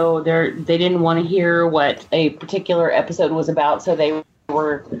said, they didn't want to hear what a particular episode was about, so they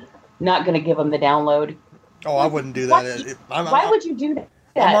were not going to give them the download. Oh, I wouldn't do that. Why would you do that?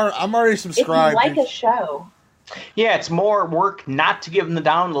 I'm already subscribed. If you like a show. Yeah, it's more work not to give them the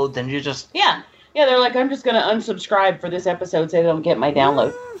download than you just... Yeah, they're like, I'm just going to unsubscribe for this episode so they don't get my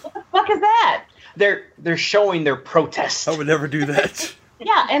download. What the fuck is that? They're showing their protest. I would never do that.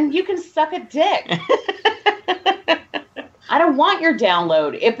 Yeah, and you can suck a dick. I don't want your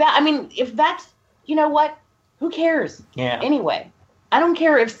download. If that's, you know what? Who cares? Yeah. Anyway, I don't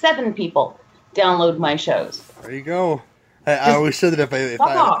care if 7 people download my shows. There you go. I always said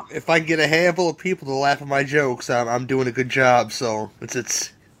that if I get a handful of people to laugh at my jokes, I'm doing a good job. So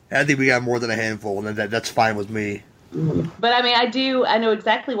it's. I think we got more than a handful, and that's fine with me. But I mean, I know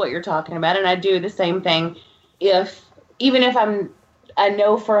exactly what you're talking about, and I do the same thing. Even if I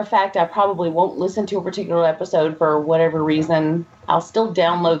know for a fact I probably won't listen to a particular episode for whatever reason, I'll still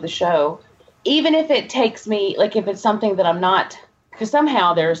download the show. Even if it takes me, like if it's something that I'm not, because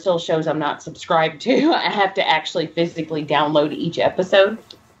somehow there are still shows I'm not subscribed to, I have to actually physically download each episode.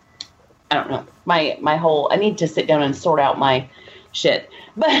 I don't know. I need to sit down and sort out my shit.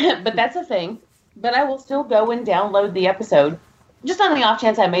 But that's a thing. But I will still go and download the episode. Just on the off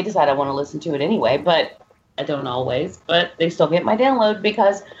chance I may decide I want to listen to it anyway. But I don't always. But they still get my download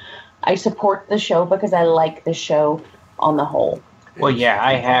because I support the show because I like the show on the whole. Well, yeah,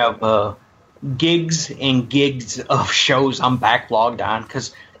 I have gigs and gigs of shows I'm backlogged on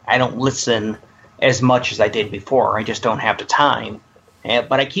because I don't listen as much as I did before. I just don't have the time.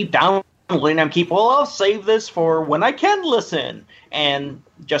 But I keep downloading. I'll save this for when I can listen. And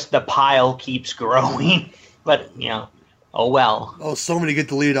just the pile keeps growing. But, oh well. Oh, so many get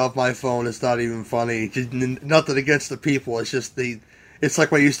deleted off my phone. It's not even funny. Just nothing against the people. It's just it's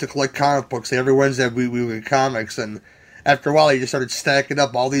like when I used to collect comic books. Every Wednesday we would comics, and after a while I just started stacking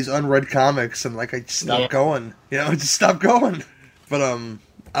up all these unread comics, and I just stopped going. Just stopped going. But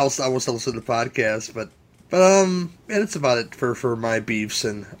I will still listen to podcasts. But yeah, that's about it for my beefs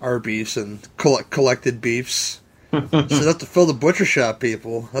and our beefs and collected beefs. So enough to fill the butcher shop,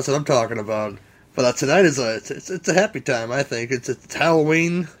 people. That's what I'm talking about. But tonight is it's a happy time, I think. It's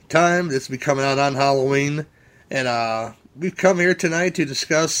Halloween time. This will be coming out on Halloween. And we've come here tonight to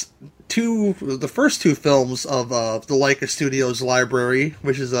discuss the first two films of the Leica Studios library,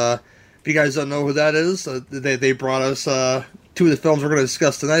 which is, if you guys don't know who that is, they brought us two of the films we're going to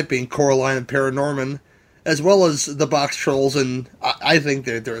discuss tonight, being Coraline and Paranorman, as well as The Box Trolls, and I think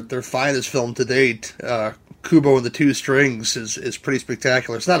their finest film to date, Kubo and the Two Strings, is pretty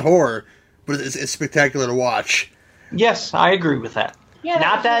spectacular. It's not horror, but it's spectacular to watch. Yes, I agree with that. Yeah,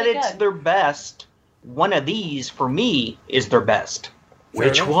 not that really it's good. their best. One of these, for me, is their best.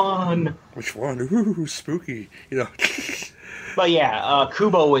 Which one? Which one? Ooh, spooky. But yeah,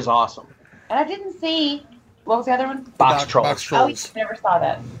 Kubo is awesome. And I didn't see... What was the other one? Box Trolls. Box Trolls. Oh, never saw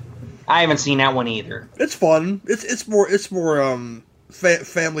that. I haven't seen that one either. It's fun. It's more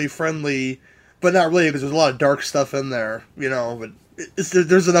family friendly, but not really, because there's a lot of dark stuff in there. But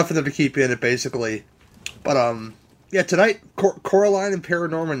there's enough of them to keep in it, basically. But yeah, tonight Coraline and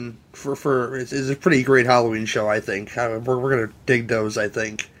Paranorman is a pretty great Halloween show, I think. We're gonna dig those, I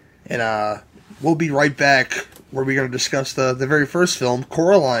think, and we'll be right back where we're gonna discuss the very first film,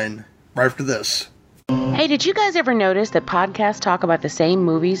 Coraline, right after this. Hey, did you guys ever notice that podcasts talk about the same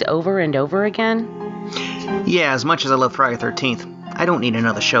movies over and over again? Yeah, as much as I love Friday the 13th, I don't need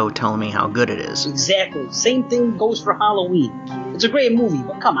another show telling me how good it is. Exactly. Same thing goes for Halloween. It's a great movie,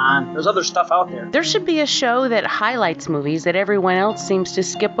 but come on, there's other stuff out there. There should be a show that highlights movies that everyone else seems to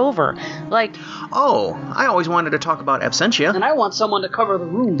skip over. Like... Oh, I always wanted to talk about Absentia. And I want someone to cover the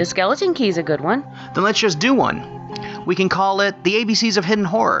room. The Skeleton Key's a good one. Then let's just do one. We can call it The ABCs of Hidden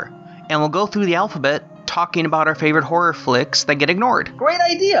Horror. And we'll go through the alphabet talking about our favorite horror flicks that get ignored. Great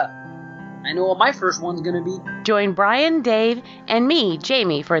idea! I know what my first one's gonna be. Join Brian, Dave, and me,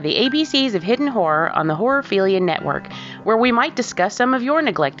 Jamie, for the ABCs of Hidden Horror on the Horrorphilia Network, where we might discuss some of your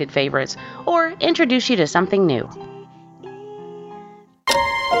neglected favorites, or introduce you to something new.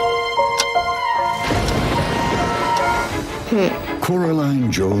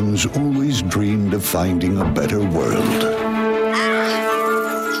 Coraline Jones always dreamed of finding a better world.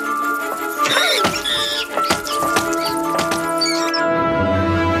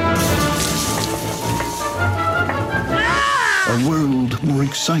 A world more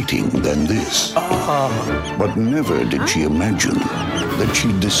exciting than this. But never did she imagine that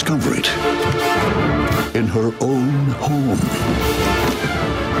she'd discover it in her own home.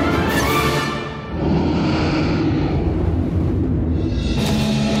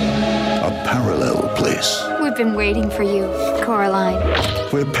 A parallel place We've been waiting for you, Coraline.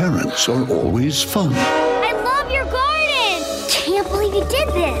 where parents are always fun I love your garden! Can't believe you did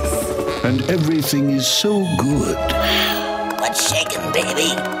this! and everything is so good. What's shaking,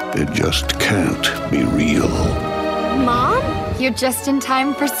 baby? It just can't be real. Mom? You're just in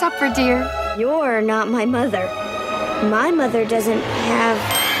time for supper, dear. You're not my mother. My mother doesn't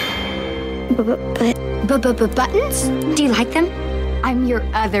have... Buttons? Do you like them? I'm your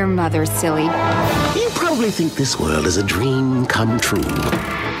other mother, silly. You probably think this world is a dream come true.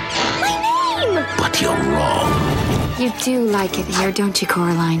 My name! But you're wrong. You do like it here, don't you,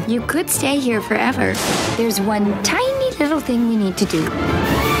 Coraline? You could stay here forever. There's one tiny little thing we need to do.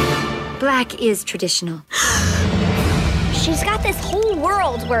 Black is traditional. She's got this whole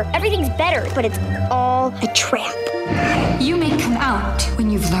world where everything's better, but it's all a trap. You may come out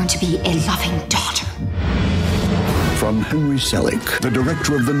when you've learned to be a loving daughter. From Henry Selick, the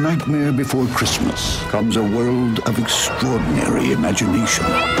director of The Nightmare Before Christmas, comes a world of extraordinary imagination.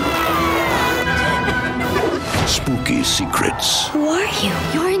 Spooky secrets. Who are you?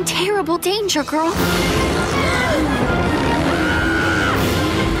 You're in terrible danger, girl.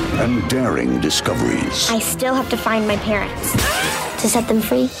 And daring discoveries. I still have to find my parents to set them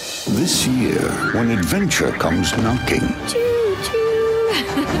free. This year, when adventure comes knocking,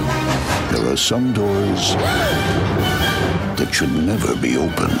 there are some doors that should never be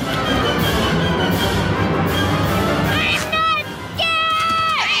opened. I'm not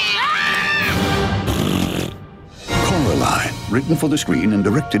Written for the screen and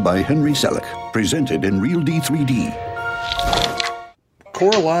directed by Henry Selick. Presented in Real D 3D.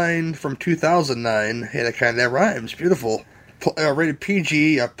 Coraline from 2009. Hey, that kind of rhymes. Beautiful. Rated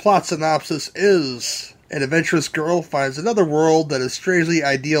PG. Plot synopsis is: an adventurous girl finds another world that is a strangely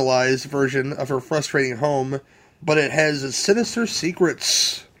idealized version of her frustrating home, but it has its sinister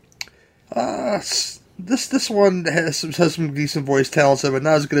secrets. This one has some decent voice talents, but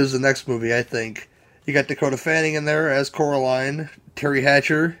not as good as the next movie, I think. You got Dakota Fanning in there as Coraline, Terry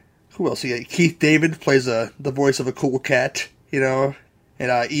Hatcher. Who else? You got Keith David plays the voice of a cool cat, and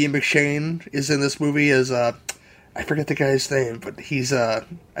Ian McShane is in this movie as I forget the guy's name, but he's I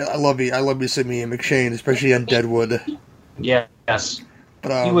love me some Ian McShane, especially on Deadwood. Yes,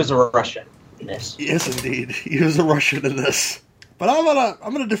 but he was a Russian in this. Yes, indeed, he was a Russian in this. But I'm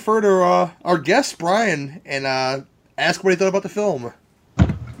gonna defer to our guest Brian and ask what he thought about the film.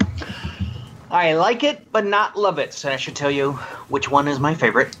 I like it, but not love it, so I should tell you which one is my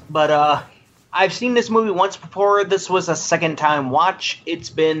favorite. But I've seen this movie once before. This was a second-time watch. It's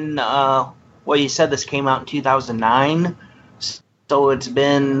been, you said this came out in 2009, so it's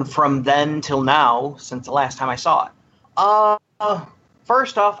been from then till now, since the last time I saw it.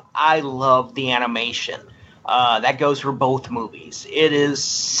 First off, I love the animation. That goes for both movies. It is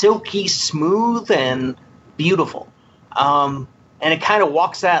silky smooth and beautiful. And it kind of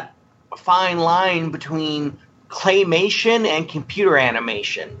walks that fine line between claymation and computer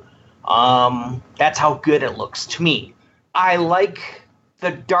animation. That's how good it looks to me. I like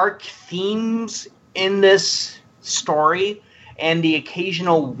the dark themes in this story and the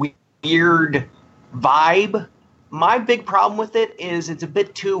occasional weird vibe. My big problem with it is it's a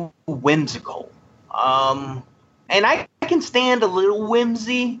bit too whimsical. And I can stand a little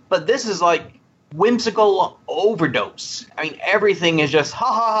whimsy, but this is like whimsical overdose. I mean, everything is just ha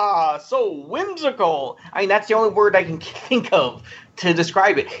ha ha, so whimsical. I mean, that's the only word I can think of to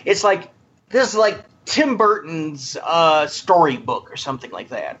describe it. It's like this is like Tim Burton's storybook or something like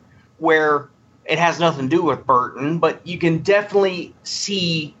that, where it has nothing to do with Burton, but you can definitely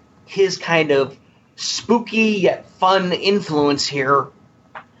see his kind of spooky yet fun influence here.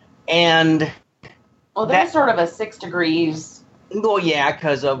 And there's sort of a 6 Degrees. Well, yeah,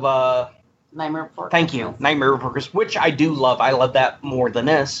 because of Nightmare Before Christmas. Thank you, Nightmare Before Christmas, which I do love. I love that more than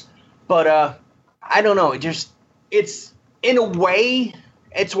this. But I don't know. It's in a way,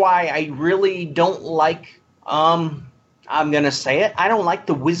 it's why I really don't like. I'm gonna say it. I don't like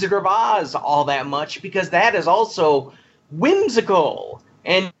the Wizard of Oz all that much because that is also whimsical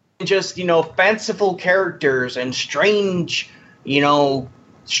and just fanciful characters and strange characters,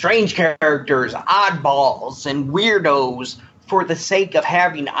 oddballs and weirdos for the sake of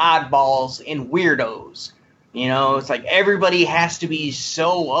having oddballs and weirdos. It's like everybody has to be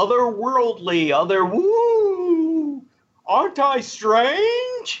so otherworldly, woo! Aren't I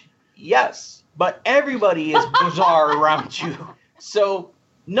strange? Yes, but everybody is bizarre around you. So,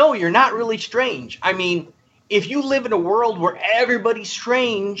 no, you're not really strange. I mean, if you live in a world where everybody's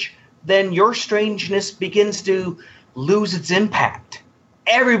strange, then your strangeness begins to lose its impact.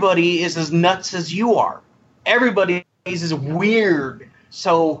 Everybody is as nuts as you are. Everybody is weird.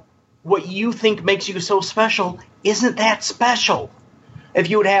 So what you think makes you so special isn't that special. If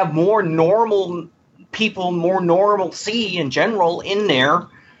you would have more normal people, more normalcy in general in there,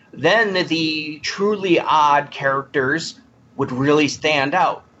 then the truly odd characters would really stand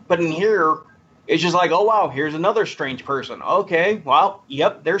out. But in here, it's just like, oh wow, here's another strange person. Okay, well,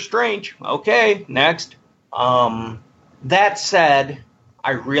 yep, they're strange. Okay, next. That said,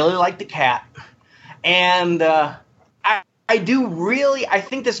 I really like the cat. And I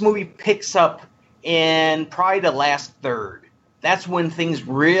think this movie picks up in probably the last third. That's when things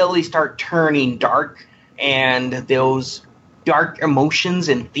really start turning dark and those dark emotions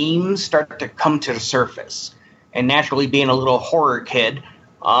and themes start to come to the surface. And naturally, being a little horror kid,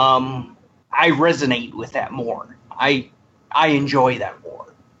 I resonate with that more. I enjoy that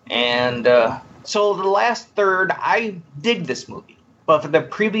more. And so the last third, I dig this movie. But for the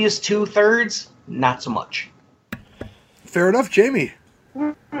previous 2/3, not so much. Fair enough, Jamie.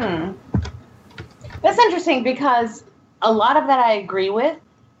 That's interesting because a lot of that I agree with,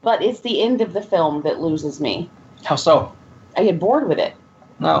 but it's the end of the film that loses me. How so? I get bored with it.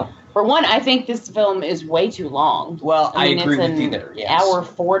 No. For one, I think this film is way too long. Well, I agree it's with you there. Yes. Hour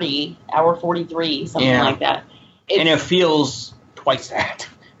 40, hour 43, something like that. And it feels twice that,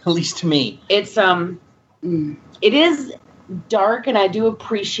 at least to me. It is dark, and I do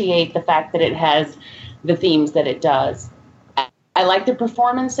appreciate the fact that it has the themes that it does. I like the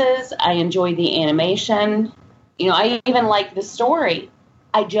performances. I enjoy the animation. I even like the story.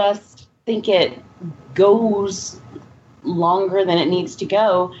 I just think it goes longer than it needs to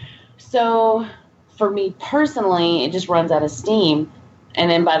go. So for me personally, it just runs out of steam. And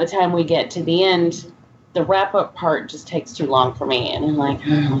then by the time we get to the end, the wrap-up part just takes too long for me. And I'm like,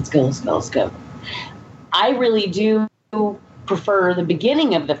 let's go. I really do prefer the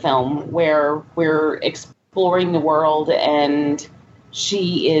beginning of the film where we're exploring the world and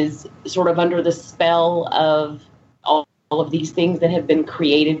she is sort of under the spell of all of these things that have been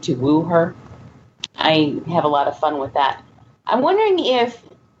created to woo her. I have a lot of fun with that. I'm wondering if,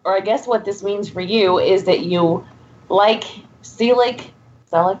 or I guess what this means for you, is that you like Selick,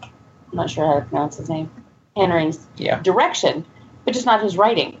 I'm not sure how to pronounce his name, Henry's direction, but just not his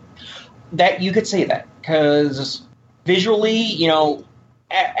writing. That you could say that, because visually, you know,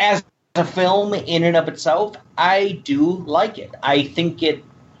 as a film in and of itself, I do like it. I think it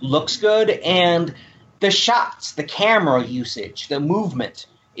looks good, and the shots, the camera usage, the movement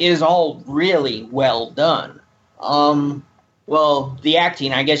is all really well done. Well, the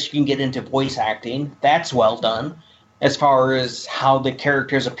acting, I guess you can get into voice acting. That's well done. As far as how the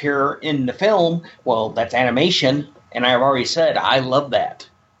characters appear in the film, well, that's animation, and I've already said I love that.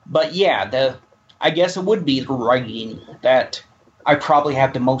 But yeah, I guess it would be the writing that I probably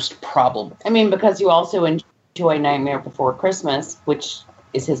have the most problem. I mean, because you also enjoy Nightmare Before Christmas, which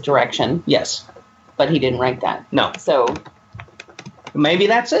is his direction. Yes. But he didn't write that. No. So maybe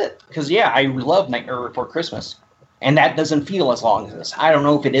that's it. Because, yeah, I love Nightmare Before Christmas. And that doesn't feel as long as this. I don't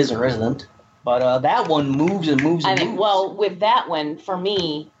know if it is or isn't. But that one moves and moves and moves. Well, with that one, for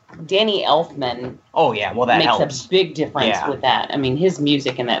me, Danny Elfman that makes helps. a big difference with that. I mean, his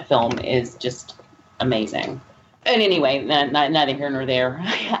music in that film is just amazing. And anyway, neither here nor there.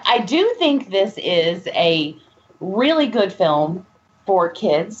 I do think this is a really good film for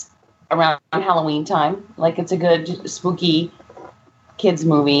kids around Halloween time. Like, it's a good, spooky kids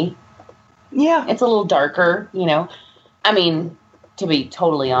movie. Yeah. It's a little darker, you know. I mean, to be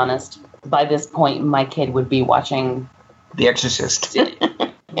totally honest, by this point, my kid would be watching The Exorcist.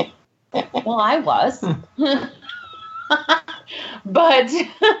 Well, I was. But,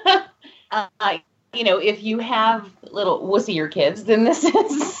 you know, if you have little wussier kids, then this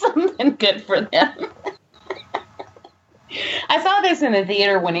is something good for them. I saw this in the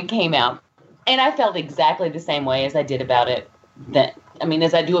theater when it came out, and I felt exactly the same way as I did about it then. I mean,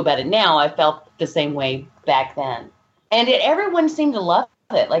 as I do about it now, I felt the same way back then. And everyone seemed to love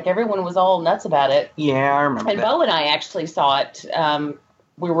it. Like, everyone was all nuts about it. Yeah, I remember and that. Bo and I actually saw it.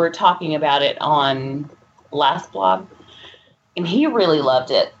 We were talking about it on Last Blog, and he really loved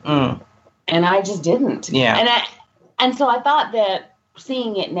it. And I just didn't. Yeah. And so I thought that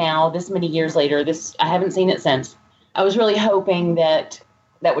seeing it now, this many years later, I haven't seen it since. I was really hoping that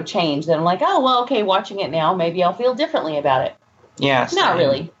would change. That I'm like, oh, well, okay, watching it now, maybe I'll feel differently about it. Yeah. Not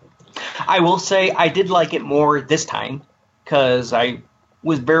really. I will say I did like it more this time, because I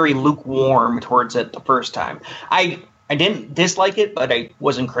was very lukewarm towards it the first time. I didn't dislike it, but I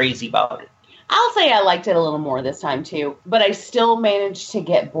wasn't crazy about it. I'll say I liked it a little more this time, too. But I still managed to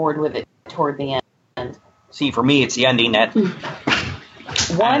get bored with it toward the end. See, for me, it's the ending that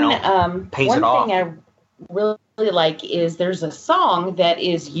pays one it off. thing I really like is there's a song that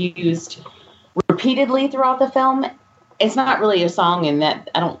is used repeatedly throughout the film. It's not really a song in that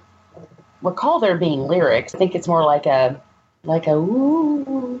I don't recall there being lyrics. I think it's more like a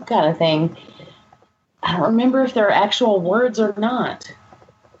ooh kind of thing. I don't remember if there are actual words or not.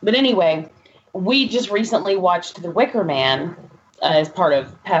 But anyway, we just recently watched The Wicker Man as part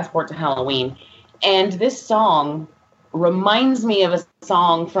of Passport to Halloween. And this song reminds me of a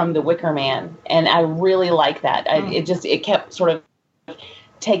song from The Wicker Man. And I really like that. It kept sort of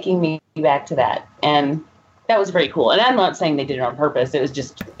taking me back to that. And that was very cool. And I'm not saying they did it on purpose. It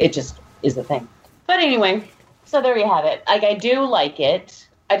just is the thing. But anyway, so there you have it. Like, I do like it.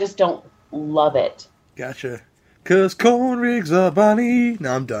 I just don't love it. Gotcha. 'Cause corn rigs are bunny.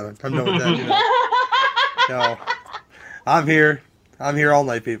 No, I'm done. I'm done with that. You know. No. I'm here all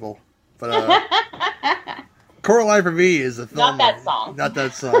night, people. But Coraline for me is a film. Not that song. Not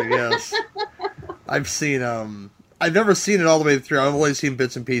that song, yes. I've never seen it all the way through. I've only seen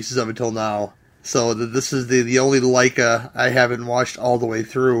bits and pieces of it till now. So this is the only Leica I haven't watched all the way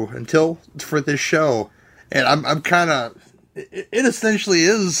through until for this show. And I'm kind of... It essentially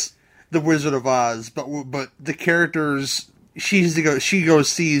is The Wizard of Oz, but the characters she goes to go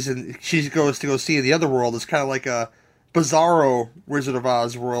see in the other world is kind of like a bizarro Wizard of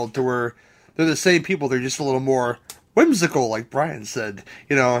Oz world, to where they're the same people, they're just a little more whimsical, like Brian said.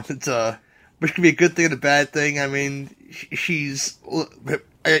 You know, it's which can be a good thing and a bad thing. I mean, she's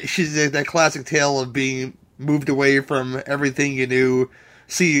that classic tale of being moved away from everything you knew,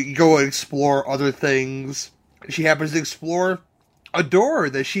 so you go and explore other things, she happens to explore a door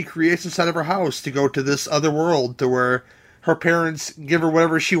that she creates inside of her house to go to this other world, to where her parents give her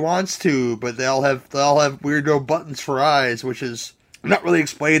whatever she wants to, but they all have weirdo buttons for eyes, which is not really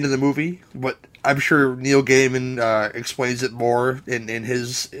explained in the movie, but I'm sure Neil Gaiman explains it more in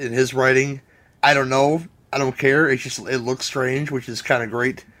his writing. I don't know. I don't care. It looks strange, which is kind of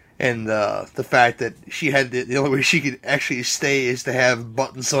great. And the fact that she had the only way she could actually stay is to have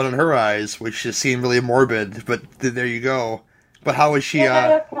buttons sewn on her eyes, which just seemed really morbid. But there you go. But how is she? Yeah,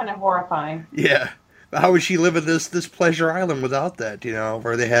 that's kind of horrifying. Yeah. But how would she live in this pleasure island without that?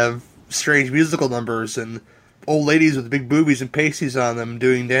 Where they have strange musical numbers and old ladies with big boobies and pasties on them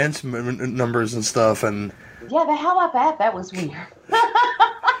doing dance numbers and stuff. And yeah, the hell about that? That was weird.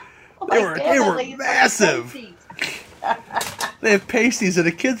 They were massive. They have pasties in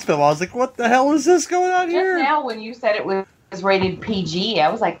a kid's film. I was like, what the hell is this going on here? Just now when you said it was rated PG,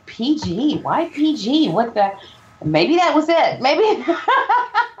 I was like, PG? Why PG? What the... Maybe that was it. Maybe...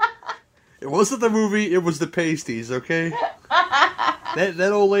 It wasn't the movie, it was the pasties, okay?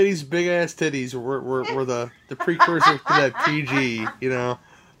 that old lady's big-ass titties were the precursor to that PG,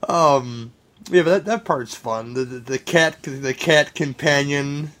 Yeah, but that part's fun. The cat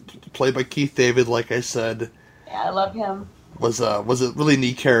companion, played by Keith David, like I said... Yeah, I love him. Was a really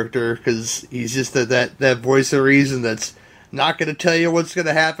neat character, because he's just that voice of reason that's not going to tell you what's going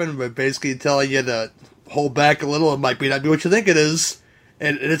to happen, but basically telling you to hold back a little. It might be not be what you think it is,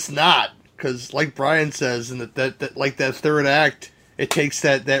 and it's not, because like Brian says, in that like that third act, it takes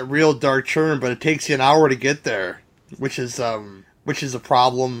that real dark turn, but it takes you an hour to get there, which is a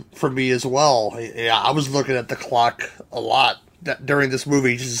problem for me as well. I was looking at the clock a lot during this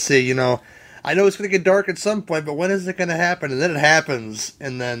movie just to say, I know it's going to get dark at some point, but when is it going to happen? And then it happens,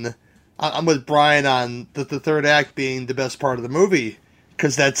 and then I'm with Brian on the third act being the best part of the movie,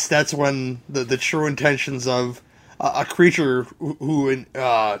 because that's when the true intentions of a creature who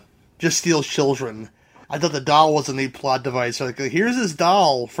just steals children. I thought the doll was a neat plot device. Like, here's this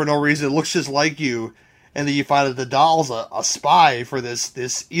doll for no reason. It looks just like you, and then you find that the doll's a spy for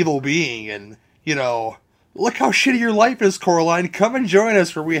this evil being, and, look how shitty your life is, Coraline. Come and join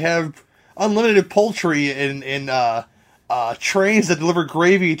us where we have unlimited poultry and trains that deliver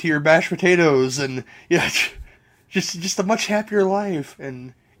gravy to your mashed potatoes, and just a much happier life.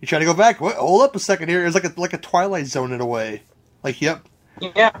 And you try to go back. Hold up a second here. It's like a Twilight Zone in a way. Like, yep.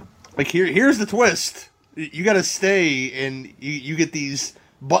 Yeah. Like here's the twist. You got to stay, and you get these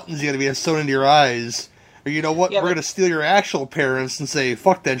buttons. You got to be sewn into your eyes. Or you know what? We're gonna steal your actual parents and say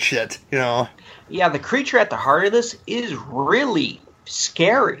fuck that shit. Yeah, the creature at the heart of this is really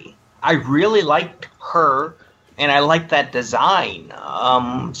scary. I really liked her, and I liked that design,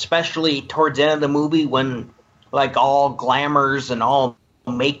 especially towards the end of the movie when, like, all glamours and all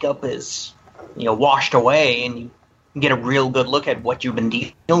makeup is, washed away, and you get a real good look at what you've been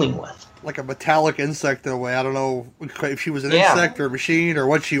dealing with. Like a metallic insect in a way. I don't know if she was an insect or a machine or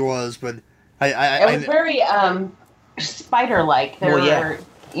what she was, but it was very spider-like. There were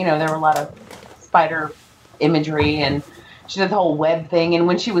a lot of spider imagery, and she did the whole web thing, and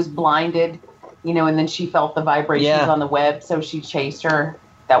when she was blinded, and then she felt the vibrations on the web, so she chased her.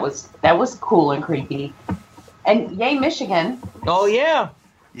 That was cool and creepy. And yay, Michigan! Oh yeah,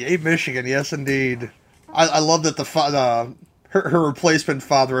 yay, Michigan! Yes, indeed. I love that her replacement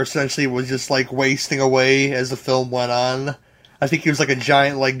father essentially was just like wasting away as the film went on. I think he was like a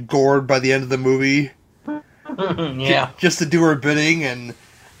giant like gourd by the end of the movie. Yeah, just to do her bidding, and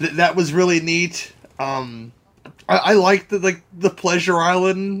that was really neat. I liked the Pleasure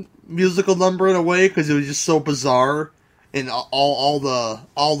Island musical number in a way, because it was just so bizarre, and all the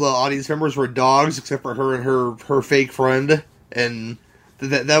audience members were dogs except for her and her fake friend, and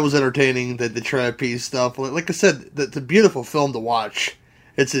that was entertaining. The trapeze stuff, like I said, it's a beautiful film to watch.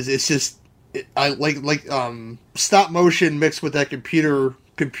 It's just I like stop motion mixed with that computer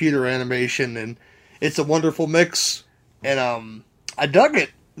animation, and it's a wonderful mix, and I dug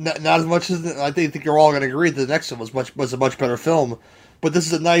it. Not as much as I think you're all going to agree that the next one was a much better film, but this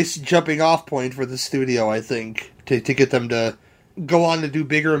is a nice jumping off point for the studio, I think, to get them to go on to do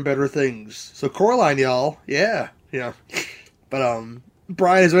bigger and better things. So Coraline, y'all, yeah. But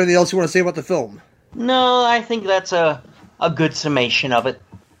Brian, is there anything else you want to say about the film? No, I think that's a good summation of it.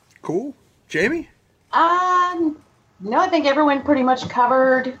 Cool, Jamie. No, I think everyone pretty much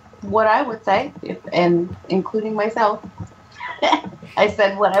covered what I would say, and including myself. I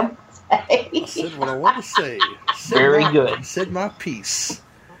said what I would say. I said what I want to say. Very good. Said my piece.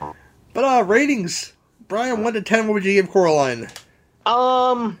 But ratings, Brian, 1 to 10, what would you give Coraline?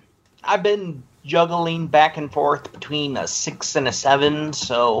 I've been juggling back and forth between a 6 and a 7,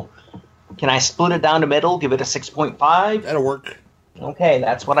 so Can I split it down the middle, give it a 6.5? That'll work. Okay,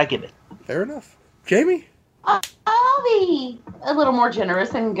 that's what I give it. Fair enough. Jamie? I'll be a little more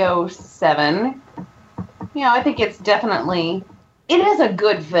generous and go 7. I think it's definitely... It is a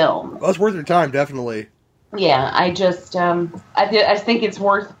good film. Well, it's worth your time, definitely. Yeah, I just think it's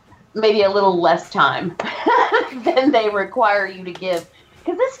worth maybe a little less time than they require you to give.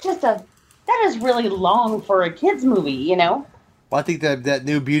 Because it's just that is really long for a kid's movie, Well, I think that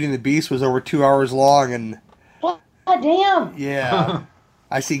new Beauty and the Beast was over 2 hours long, and... God damn! Yeah.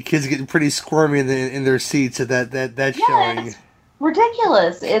 I see kids getting pretty squirmy in their seats at that showing. It's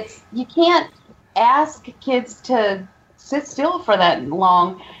ridiculous. You can't ask kids to sit still for that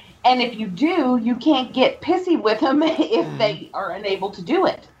long. And if you do, you can't get pissy with them if they are unable to do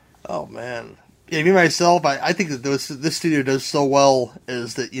it. Oh, man. Yeah, me, myself, I think that this studio does so well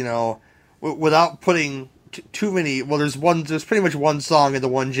is that, without putting too many... Well, there's pretty much one song in the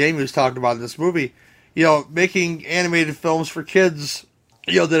one Jamie was talking about in this movie. Making animated films for kids,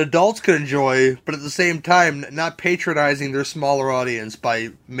 that adults could enjoy, but at the same time, not patronizing their smaller audience by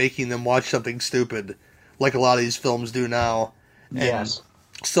making them watch something stupid, like a lot of these films do now. Yes.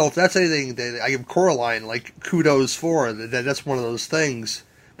 So if that's anything that I give Coraline, kudos for, that's one of those things.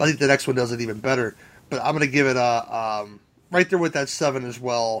 But I think the next one does it even better. But I'm going to give it a, right there with that 7 as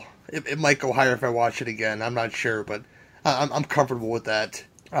well. It might go higher if I watch it again. I'm not sure, but I'm comfortable with that.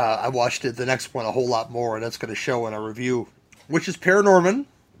 I watched the next one a whole lot more, and that's going to show in our review, which is Paranorman,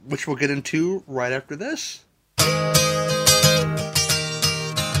 which we'll get into right after this.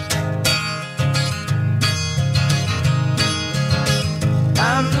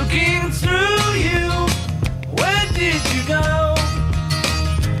 I'm looking through you. Where did you go?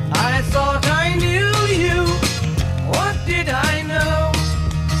 I thought I knew you. What did I know?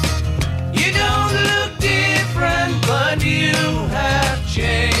 You don't look different, but you have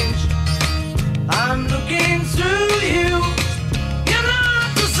changed. I'm looking through you. You're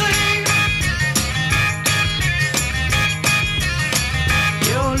not the same.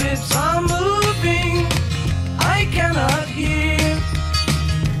 Your lips are moving. I cannot hear.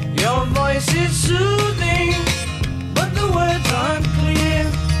 Your voice is soothing, but the words aren't clear.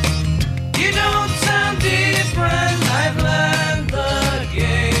 You don't sound different, I've learned the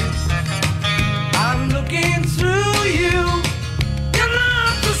game. I'm looking through you, you're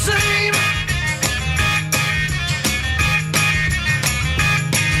not the same.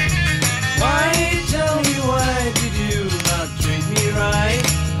 Why, tell me why did you not treat me right?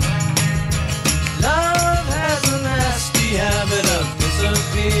 Love has a nasty habit of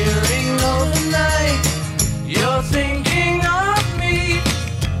disappearing overnight. You're thinking of me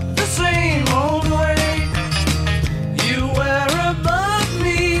the same old way. You were above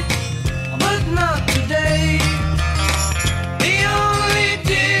me, but not today. The only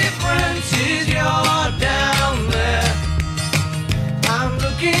difference is you're down there. I'm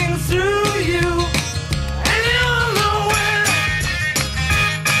looking through you, and you're nowhere.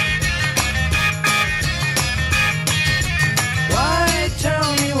 Why, tell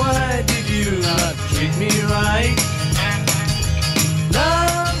me, why did you not treat me right?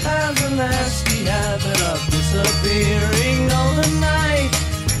 Love has a nasty habit of disappearing overnight.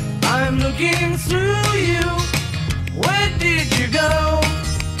 I'm looking through you. Where did you go?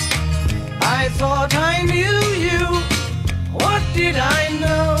 I thought I knew you. What did I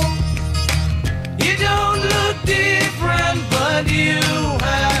know? You don't look different, but you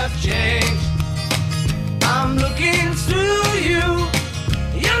have changed. I'm looking through you.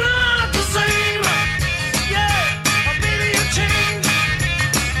 You're not the same. Yeah, baby, you changed.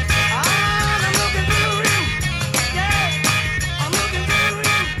 I'm looking through you. Yeah, I'm looking through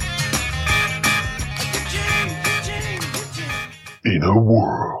you. In a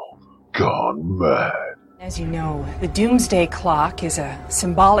world gone mad. As you know, the Doomsday Clock is a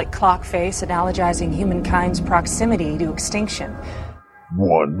symbolic clock face analogizing humankind's proximity to extinction.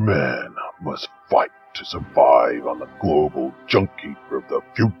 One man must fight to survive on the global junkie of the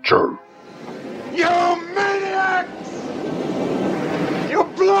future. You maniacs! You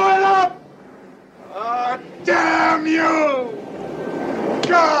blew it up! Damn you!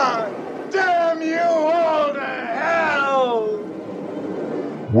 God damn you all to hell!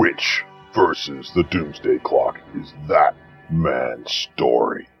 Which versus the Doomsday Clock is that man's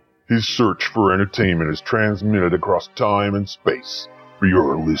story. His search for entertainment is transmitted across time and space for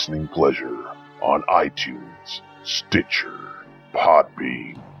your listening pleasure on iTunes, Stitcher,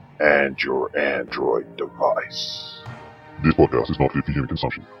 Podbean, and your Android device. This podcast is not fit for human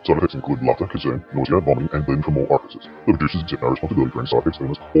consumption. Side effects include laughter, concern, nausea, vomiting, and bleeding from all orifices. The producers accept no responsibility for any side effects,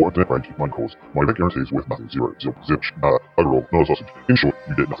 illness, or accident range it might cause. Money back guarantees worth nothing. Zero. Zilch. Overall, not a sausage. In short,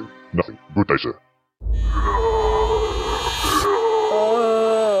 you get nothing. Nothing. Good day, sir.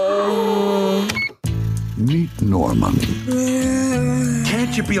 Meet Norman.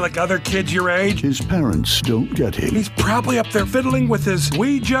 Can't you be like other kids your age? His parents don't get him. He's probably up there fiddling with his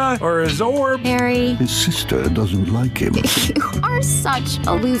Ouija or his orb. Harry. His sister doesn't like him. You are such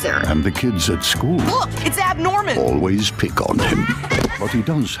a loser. And the kids at school Look, it's Abnorman. always pick on him. But he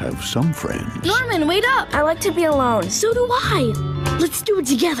does have some friends. Norman, wait up. I like to be alone. So do I. Let's do it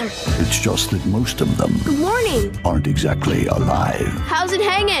together. It's just that most of them Good morning. aren't exactly alive. How's it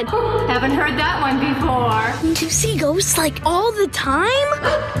hanging? Haven't heard that one before. Do you see ghosts like all the time?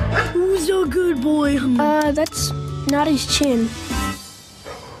 Who's a good boy? That's not his chin.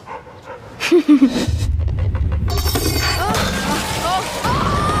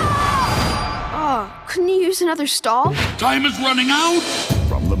 Couldn't you use another stall? Time is running out.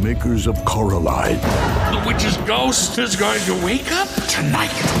 From the makers of Coraline. The witch's ghost is going to wake up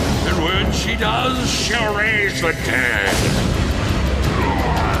tonight. And when she does, she'll raise the dead.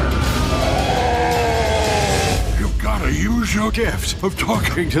 You've got to use your gift of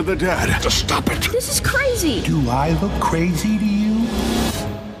talking to the dead to stop it. This is crazy. Do I look crazy to you?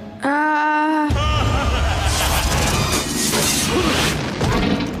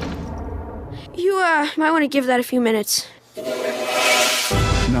 You might want to give that a few minutes.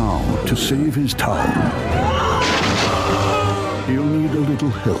 Now, to save his town, he'll need a little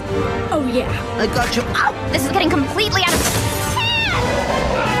help. Oh, yeah. I got you. Oh, this is getting completely out of hand.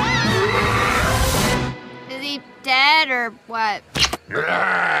 Is he dead or what? And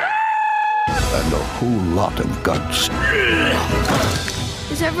a whole lot of guts.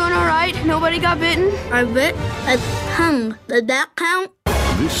 Is everyone all right? Nobody got bitten? I bit. I hung. Did that count?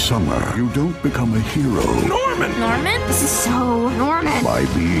 This summer, you don't become a hero Norman! Norman? This is so Norman. by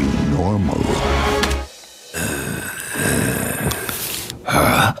being normal.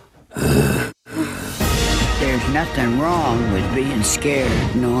 There's nothing wrong with being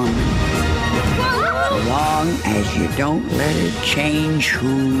scared, Norman. As long as you don't let it change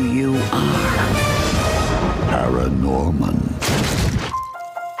who you are. Paranorman.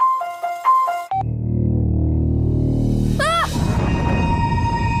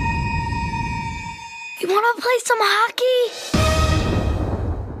 You want to play some hockey?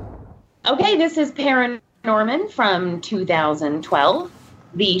 Okay, this is Paranorman from 2012.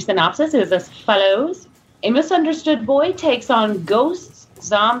 The synopsis is as follows. A misunderstood boy takes on ghosts,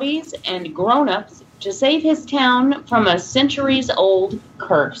 zombies, and grown-ups to save his town from a centuries-old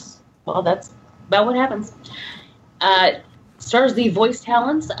curse. Well, that's about what happens. Stars the voice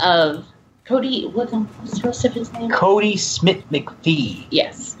talents of Cody, what's the rest of his name? Cody Smith McPhee.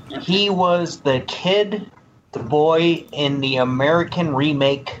 Yes. He was the kid, the boy in the American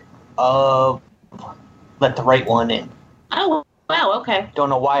remake of Let the Right One In. Oh, wow, okay. Don't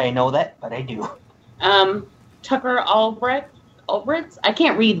know why I know that, but I do. Tucker Albrecht. I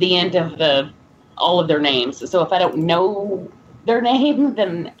can't read the end of all of their names, so if I don't know their name,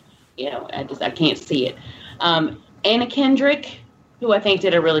 then I can't see it. Anna Kendrick, who I think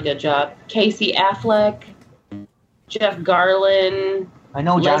did a really good job. Casey Affleck, Jeff Garland. I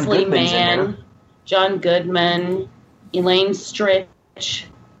know John Leslie Goodman's Mann, in there. John Goodman, Elaine Stritch,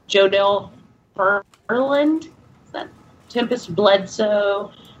 Jodelle Ferland, Tempest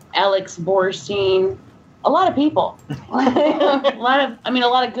Bledsoe, Alex Borstein, a lot of people. a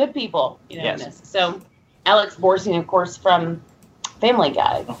lot of good people, in this. So, Alex Borstein, of course, from Family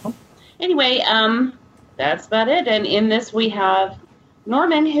Guy. Uh-huh. Anyway, that's about it. And in this, we have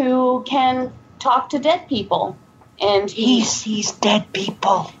Norman, who can talk to dead people. And he sees dead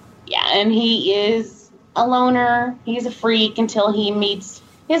people. Yeah, and he is a loner. He's a freak until he meets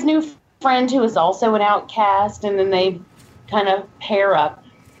his new friend, who is also an outcast, and then they kind of pair up.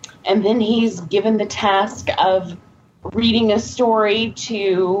 And then he's given the task of reading a story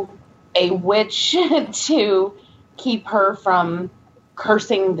to a witch to keep her from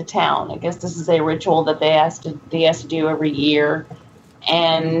cursing the town. I guess this is a ritual that they has to do every year,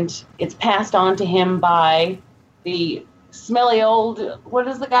 and it's passed on to him by the smelly old, what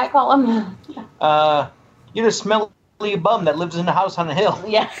does the guy call him? You're the smelly bum that lives in the house on the hill.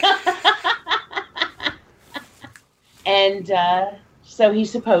 Yeah. And so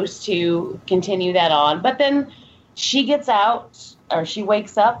he's supposed to continue that on. But then she gets out, or she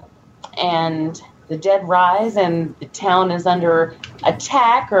wakes up, and the dead rise, and the town is under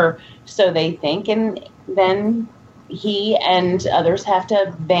attack, or so they think. And then he and others have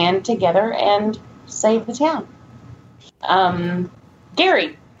to band together and save the town.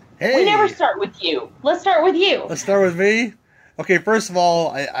 Gary, Hey. we never start with you. Let's start with you. Let's start with me. Okay, first of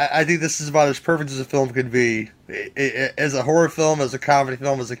all, I think this is about as perfect as a film could be. As a horror film, as a comedy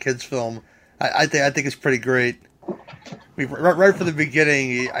film, as a kids film, I think it's pretty great. Right from the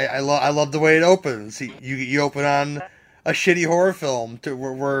beginning, I love the way it opens. You open on a shitty horror film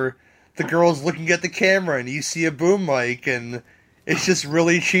where the girl's looking at the camera and you see a boom mic and it's just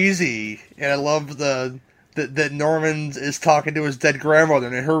really cheesy. And I love that Norman is talking to his dead grandmother,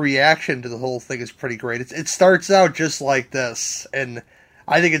 and her reaction to the whole thing is pretty great. It starts out just like this, and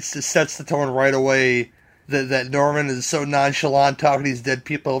I think it sets the tone right away that Norman is so nonchalant talking to these dead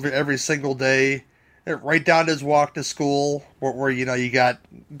people every single day, right down to his walk to school, where you got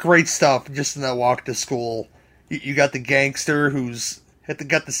great stuff just in that walk to school. You got the gangster who's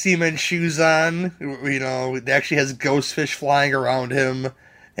got the cement shoes on, that actually has ghost fish flying around him.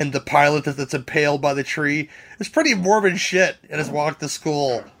 And the pilot that's impaled by the tree. It's pretty morbid shit in his walk to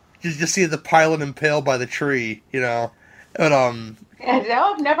school. You just see the pilot impaled by the tree, But,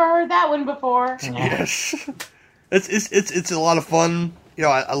 I've never heard that one before. Yes. It's a lot of fun.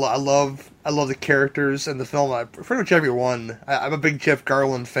 I love the characters in the film. Pretty much everyone. I'm a big Jeff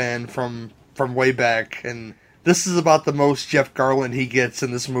Garlin fan from way back. And this is about the most Jeff Garlin he gets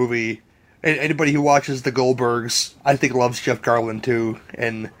in this movie. Anybody who watches the Goldbergs, I think, loves Jeff Garlin too,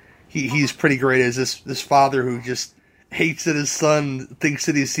 and he's pretty great as this father who just hates that his son thinks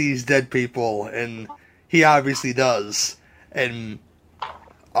that he sees dead people, and he obviously does. And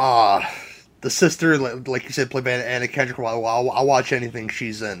the sister, like you said, played by Anna Kendrick. I'll watch anything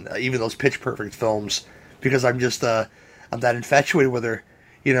she's in, even those Pitch Perfect films, because I'm just I'm that infatuated with her,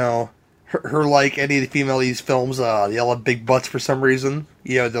 Her like any of the female leads films, they all have big butts for some reason.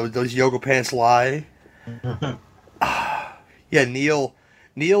 Those yoga pants lie. Yeah, Neil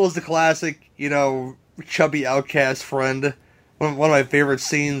is the classic, chubby outcast friend. One of my favorite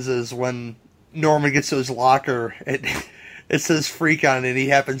scenes is when Norman gets to his locker. It says freak on it, and he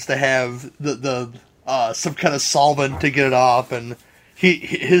happens to have the some kind of solvent to get it off, and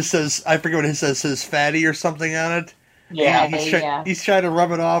his says, I forget what his says fatty or something on it. Yeah, he's trying to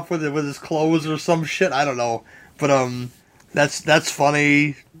rub it off with his clothes or some shit. I don't know, but that's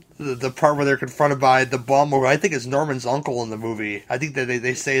funny. The part where they're confronted by the bum, who I think is Norman's uncle in the movie. I think that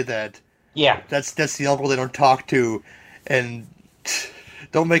they say that. Yeah, that's the uncle they don't talk to, and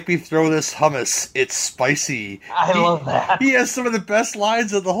don't make me throw this hummus. It's spicy. I love that. He has some of the best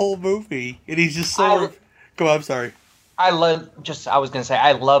lines of the whole movie, and he's just so. Go on, I'm sorry. I love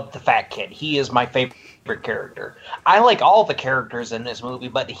the fat kid. He is my favorite character. I like all the characters in this movie,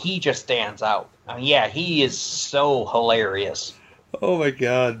 but he just stands out. He is so hilarious. Oh my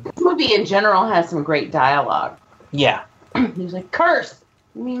god. This movie in general has some great dialogue. Yeah. He's like, curse!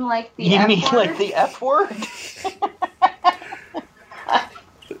 You mean like the F word?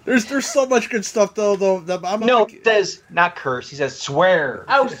 There's so much good stuff though. He says not curse. He says swear.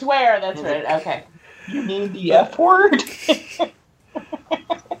 Oh, swear. That's right. Okay. You mean the F word?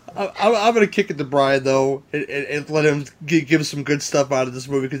 I'm going to kick it to Brian, though, and let him give some good stuff out of this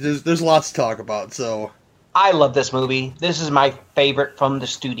movie, because there's lots to talk about, so. I love this movie. This is my favorite from the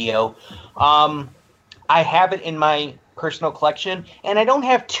studio. I have it in my personal collection, and I don't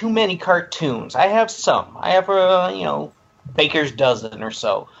have too many cartoons. I have some. I have, Baker's dozen or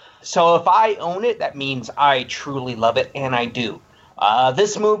so. So if I own it, that means I truly love it, and I do.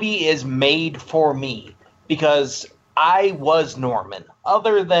 This movie is made for me, because I was Norman.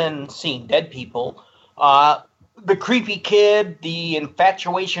 Other than seeing dead people, the creepy kid, the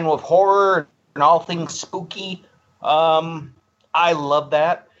infatuation with horror and all things spooky, I love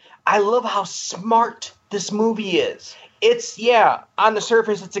that. I love how smart this movie is. It's, on the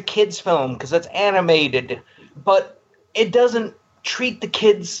surface, it's a kid's film because it's animated, but it doesn't treat the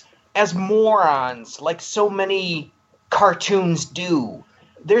kids as morons like so many cartoons do.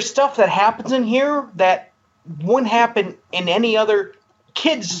 There's stuff that happens in here that wouldn't happen in any other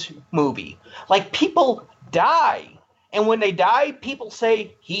kids movie. Like, people die, and when they die, people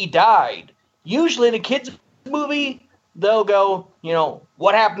say he died. Usually in a kids movie, they'll go,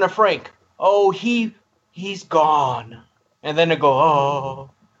 what happened to Frank? Oh, he's gone. And then they go, oh.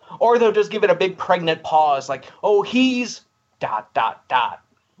 Or they'll just give it a big pregnant pause, like, oh, he's ...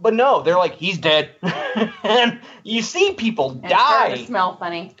 But no, they're like, he's dead. And you see people die. It's smell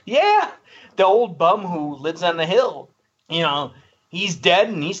funny. Yeah. The old bum who lives on the hill, he's dead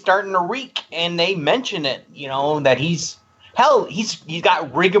and he's starting to reek. And they mention it, that he's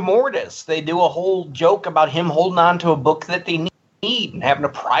got rigor mortis. They do a whole joke about him holding on to a book that they need and having to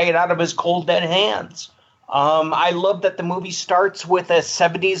pry it out of his cold dead hands. I love that the movie starts with a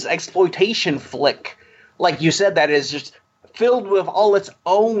 70s exploitation flick. like you said, that is just filled with all its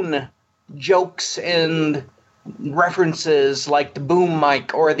own jokes and references, like the boom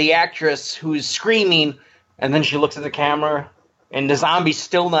mic or the actress who's screaming, and then she looks at the camera, and the zombie's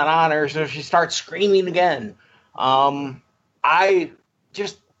still not on her, so she starts screaming again.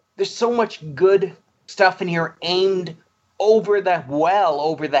 There's so much good stuff in here aimed over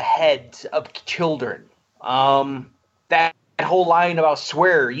the heads of children. That whole line about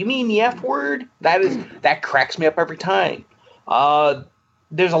swear, you mean the F word? That cracks me up every time.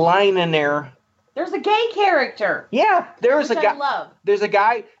 There's a line in there. There's a gay character. Yeah, there's a guy. I love. There's a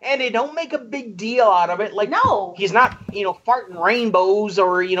guy, and they don't make a big deal out of it. Like, no, he's not, farting rainbows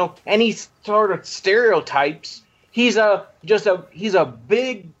or any sort of stereotypes. He's a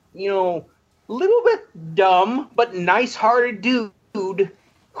big, little bit dumb but nice-hearted dude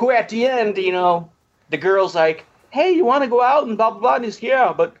who, at the end, the girl's like, "Hey, you want to go out?" and blah blah blah. And he's,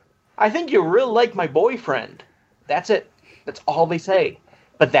 "Yeah, but I think you really like my boyfriend." That's it. That's all they say.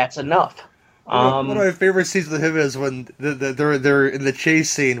 But that's enough. One of my favorite scenes with him is when they're in the chase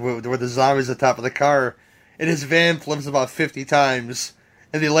scene where the zombie's at the top of the car, and his van flips about 50 times,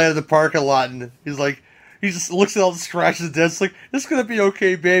 and they land in the parking lot, and he just looks at all the scratches and dents, like, "This is gonna be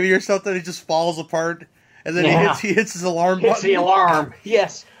okay, baby," or something. He just falls apart, and then he hits his alarm button. Hits the alarm.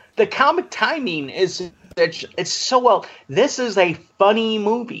 Yes, the comic timing it's so well. This is a funny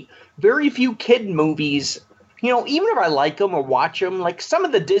movie. Very few kid movies. Even if I like them or watch them, like some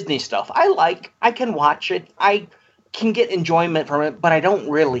of the Disney stuff, I can watch it. I can get enjoyment from it, but I don't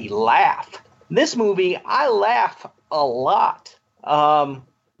really laugh. This movie, I laugh a lot.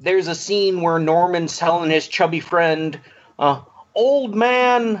 There's a scene where Norman's telling his chubby friend, old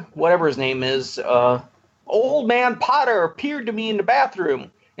man, whatever his name is, old man Potter appeared to me in the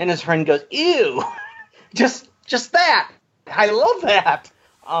bathroom. And his friend goes, "Ew." just that. I love that.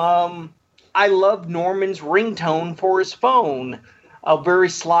 I love Norman's ringtone for his phone. A very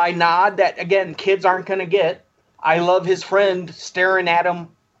sly nod that, again, kids aren't going to get. I love his friend staring at him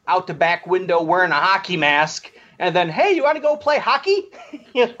out the back window wearing a hockey mask. And then, "Hey, you want to go play hockey?"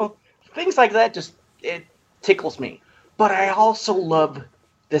 Things like that it tickles me. But I also love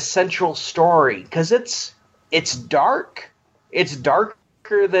the central story because it's dark. It's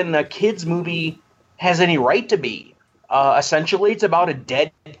darker than a kid's movie has any right to be. Essentially, it's about a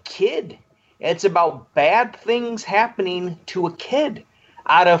dead kid. It's about bad things happening to a kid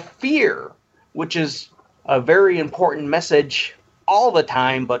out of fear, which is a very important message all the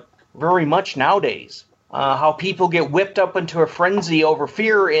time, but very much nowadays. How people get whipped up into a frenzy over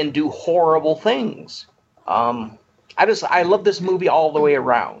fear and do horrible things. I love this movie all the way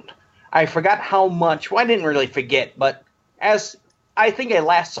around. I forgot how much. Well, I didn't really forget, but as I think I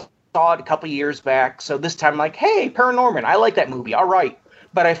last saw it a couple years back, so this time I'm like, "Hey, Paranorman, I like that movie, all right."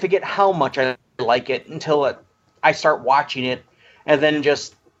 But I forget how much I like it until I start watching it, and then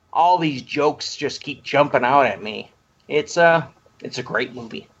just all these jokes just keep jumping out at me. It's a great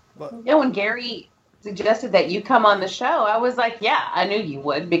movie. When Gary suggested that you come on the show, I was like, yeah, I knew you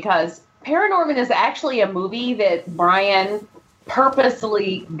would, because Paranorman is actually a movie that Brian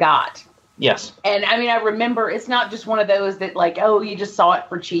purposely got. Yes. And I remember it's not just one of those that like, oh, you just saw it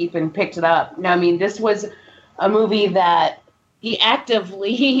for cheap and picked it up. No, this was a movie that he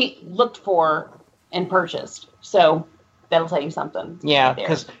actively looked for and purchased. So that'll tell you something. Yeah,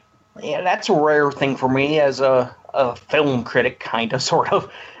 because that's a rare thing for me as a film critic, kind of, sort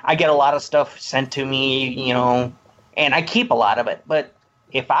of. I get a lot of stuff sent to me, and I keep a lot of it. But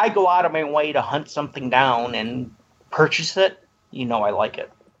if I go out of my way to hunt something down and purchase it, I like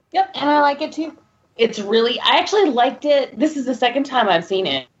it. Yep, and I like it too. I actually liked it. This is the second time I've seen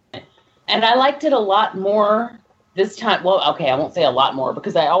it. And I liked it a lot more this time. Well, okay, I won't say a lot more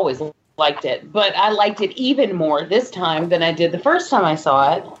because I always liked it. But I liked it even more this time than I did the first time I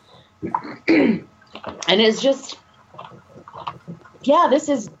saw it. And it's just, this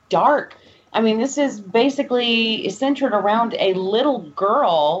is dark. This is basically centered around a little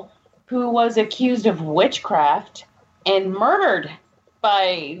girl who was accused of witchcraft and murdered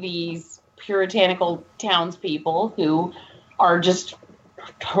by these puritanical townspeople who are just,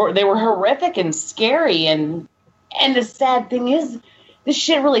 they were horrific and scary. And the sad thing is, this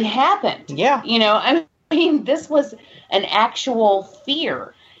shit really happened. Yeah. This was an actual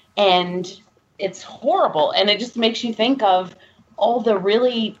fear. And it's horrible. And it just makes you think of all the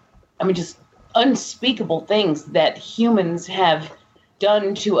really, just unspeakable things that humans have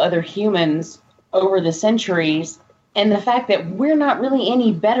done to other humans over the centuries. And the fact that we're not really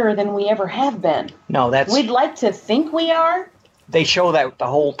any better than we ever have been. No, we'd like to think we are. They show that the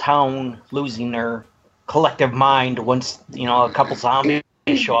whole town losing their collective mind once, a couple zombies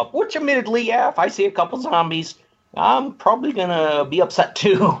show up. Which, admittedly, yeah, if I see a couple zombies, I'm probably gonna be upset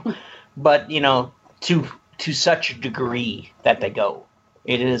too. But to such a degree that they go,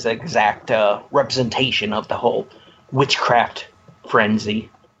 it is exact representation of the whole witchcraft frenzy.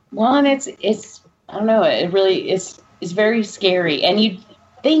 Well, and it's I don't know. It really is very scary, and you'd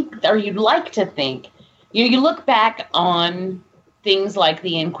think, or you'd like to think, you look back on things like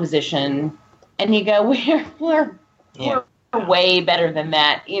the Inquisition, and you go, we're way better than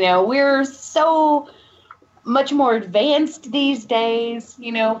that. We're so much more advanced these days.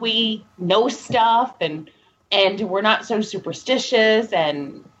 We know stuff, and we're not so superstitious,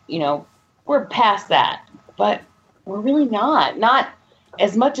 and we're past that. But we're really not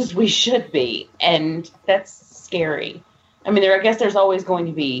as much as we should be, and that's scary. I mean, I guess there's always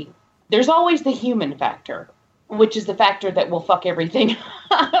the human factor, which is the factor that will fuck everything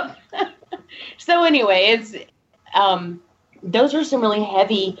up. So anyway, those are some really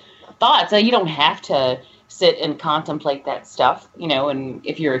heavy thoughts. You don't have to sit and contemplate that stuff, and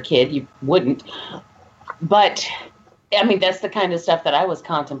if you're a kid, you wouldn't. But, I mean, that's the kind of stuff that I was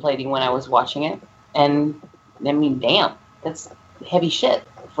contemplating when I was watching it. And, I mean, damn, that's heavy shit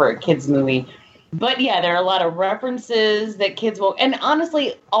for a kid's movie. But, yeah, there are a lot of references that kids will... And,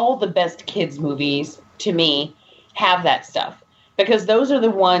 honestly, all the best kids' movies, to me, have that stuff. Because those are the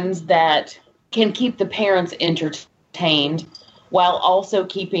ones that can keep the parents entertained while also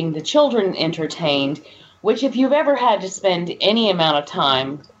keeping the children entertained, which, if you've ever had to spend any amount of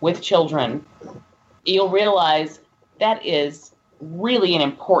time with children, you'll realize that is really an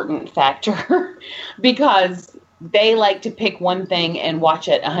important factor because they like to pick one thing and watch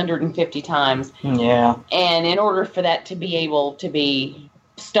it 150 times. Yeah. And in order for that to be able to be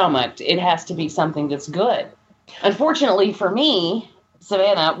stomached, it has to be something that's good. Unfortunately for me,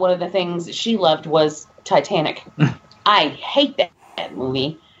 Savannah, one of the things she loved was Titanic. I hate that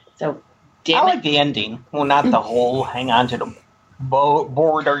movie. So, damn I like the ending. Well, not the whole hang on to the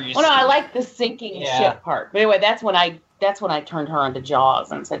board or you. Well, no, I like the sinking ship part. But anyway, that's when I turned her onto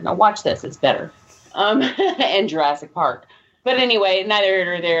Jaws and said, "No, watch this; it's better." And Jurassic Park. But anyway, neither here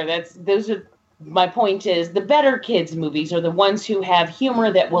nor there. My point is, the better kids movies are the ones who have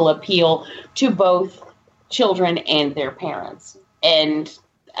humor that will appeal to both children and their parents. And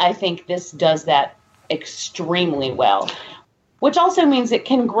I think this does that extremely well, which also means it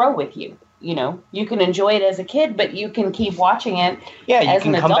can grow with you. You can enjoy it as a kid, but you can keep watching it. Yeah, you as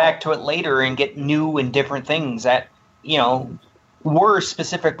can an come adult. back to it later and get new and different things that, were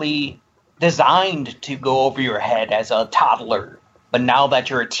specifically designed to go over your head as a toddler. But now that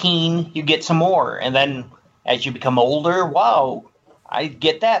you're a teen, you get some more. And then as you become older, wow, I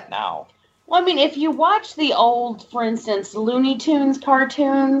get that now. Well, I mean, if you watch the old, for instance, Looney Tunes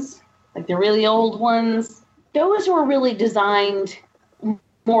cartoons, like the really old ones, those were really designed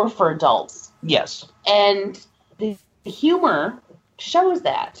more for adults. Yes. And the humor shows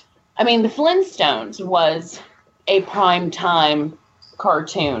that. I mean, the Flintstones was a prime time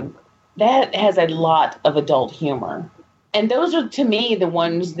cartoon. That has a lot of adult humor. And those are, to me, the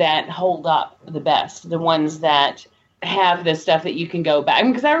ones that hold up the best. The ones that have the stuff that you can go back.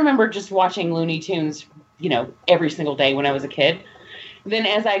 Because I remember just watching Looney Tunes, every single day when I was a kid. Then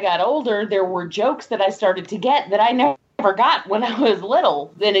as I got older, there were jokes that I started to get that I never got when I was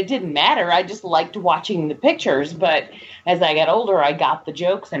little. Then it didn't matter. I just liked watching the pictures. But as I got older, I got the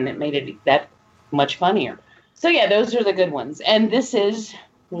jokes, and it made it that much funnier. So, yeah, those are the good ones. And this is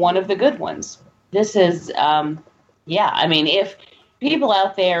one of the good ones. This is, I mean, if people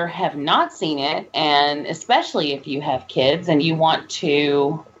out there have not seen it, and especially if you have kids and you want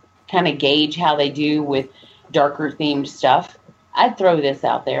to kind of gauge how they do with darker themed stuff, I'd throw this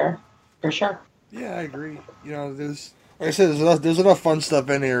out there for sure. Yeah, I agree. There's, like I said, there's enough fun stuff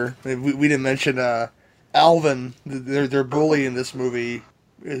in here. I mean, we didn't mention Alvin, their bully in this movie,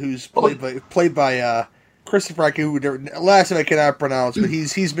 who's played by Christopher, who last name I cannot pronounce, but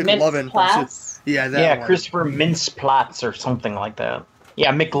he's McLovin. Yeah, Christopher Mintz-Platz or something like that.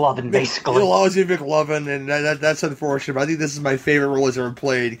 Yeah, McLovin, basically. He'll always be McLovin, and that's unfortunate. But I think this is my favorite role he's ever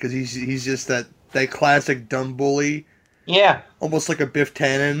played, because he's just that classic dumb bully. Yeah. Almost like a Biff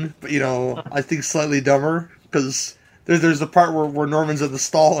Tannen, but, I think slightly dumber, because there's the part where Norman's in the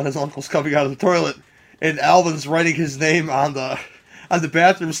stall and his uncle's coming out of the toilet, and Alvin's writing his name on the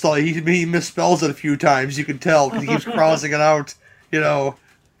bathroom stall. He misspells it a few times, you can tell, because he keeps crossing it out,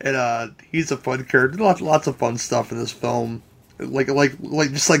 and he's a fun character. Lots of fun stuff in this film. Like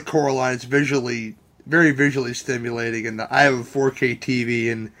just like Coraline, it's very visually stimulating, and I have a 4K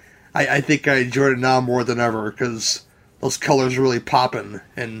TV, and I think I enjoyed it now more than ever, because those colors really popping,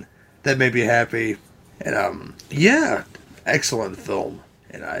 and that made me happy. And excellent film.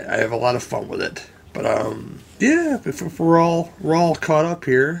 and I have a lot of fun with it. But yeah, if we're all caught up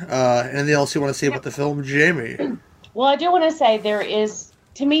here. Anything else you want to say about the film, Jamie? Well, I do want to say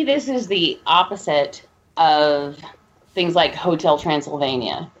to me, this is the opposite of things like Hotel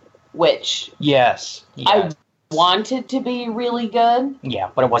Transylvania, which Yes. I wanted to be really good. Yeah,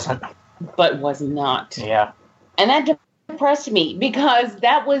 but it wasn't. But was not. Yeah. And that depressed me because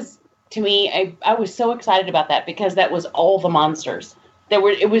that was, to me, I was so excited about that because that was all the monsters.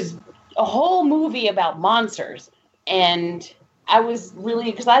 It was a whole movie about monsters, and I was really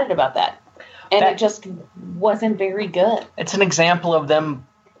excited about that. And it just wasn't very good. It's an example of them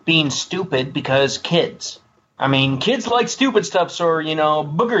being stupid because kids. I mean, kids like stupid stuff, so,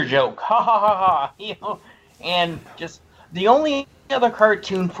 booger joke. Ha ha ha ha. And just the only other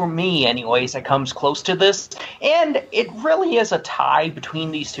cartoon for me, anyways, that comes close to this, and it really is a tie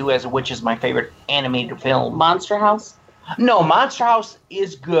between these two as which is my favorite animated film. Monster House? No, Monster House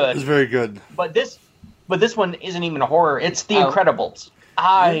is good. It's very good. But this one isn't even a horror. It's The Incredibles.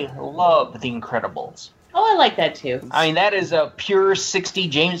 I love The Incredibles. Oh, I like that too. I mean, that is a pure 60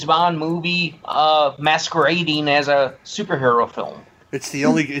 James Bond movie masquerading as a superhero film. It's the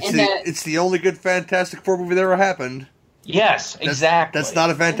only good Fantastic Four movie that ever happened. Yes, exactly. That's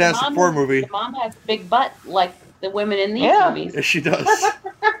not a Fantastic Four movie. The mom has a big butt like the women in these movies. Yes, she does.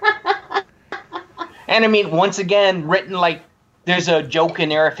 And I mean, once again, written like there's a joke in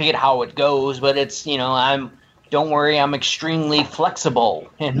there. I forget how it goes, but it's don't worry, I'm extremely flexible.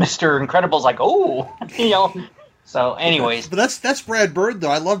 And Mr. Incredible's like, oh, So, anyways, but that's Brad Bird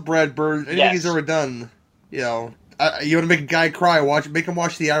though. I love Brad Bird. Anything he's ever done, you want to make a guy cry? Make him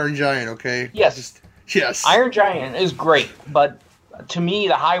watch The Iron Giant, okay? Yes. Yes. Iron Giant is great, but to me,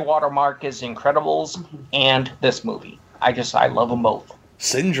 the high watermark is Incredibles and this movie. I love them both.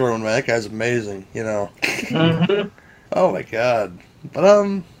 Syndrome, man, that guy's amazing, Mm-hmm. Oh my god. But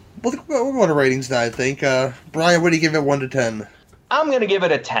we'll go to ratings now, I think. Brian, what do you give it 1 to 10? I'm gonna give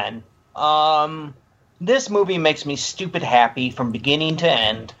it a 10. This movie makes me stupid happy from beginning to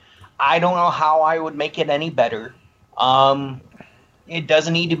end. I don't know how I would make it any better. It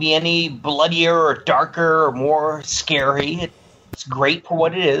doesn't need to be any bloodier or darker or more scary. It's great for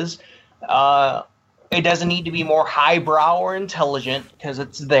what it is. It doesn't need to be more highbrow or intelligent because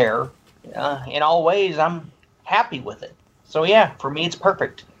it's there. In all ways, I'm happy with it. So yeah, for me, it's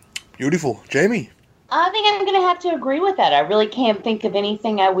perfect. Beautiful. Jamie? I think I'm going to have to agree with that. I really can't think of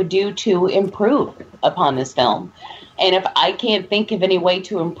anything I would do to improve upon this film. And if I can't think of any way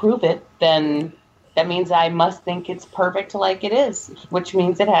to improve it, then that means I must think it's perfect like it is, which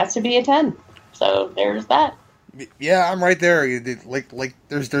means it has to be a 10. So there's that. Yeah, I'm right there. Like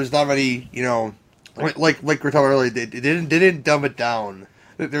there's not many, like we were talking earlier, they didn't dumb it down.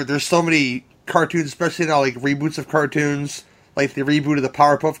 There's so many cartoons, especially now, like reboots of cartoons, like the reboot of the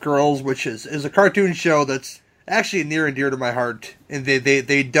Powerpuff Girls, which is a cartoon show that's actually near and dear to my heart. And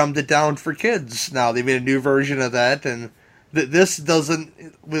they dumbed it down for kids. Now they made a new version of that, and this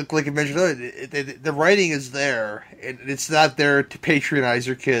doesn't, like I mentioned earlier, the writing is there, and it's not there to patronize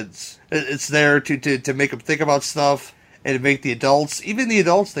your kids. It's there to make them think about stuff, and to make even the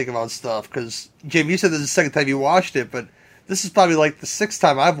adults think about stuff. Because, Jamie, you said this is the second time you watched it, but this is probably like the 6th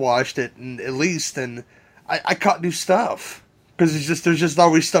time I've watched it, at least, and I caught new stuff. Because there's just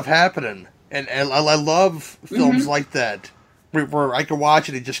always stuff happening. And I love films like that, where I can watch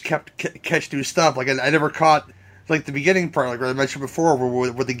it and just catch new stuff. Like, I never caught, like, the beginning part, like I mentioned before,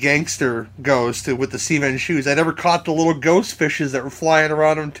 where the gangster goes to with the cement shoes. I never caught the little ghost fishes that were flying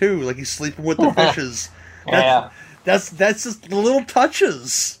around him, too. Like, he's sleeping with the fishes. That's just little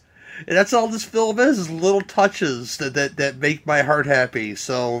touches. And that's all this film is little touches that make my heart happy.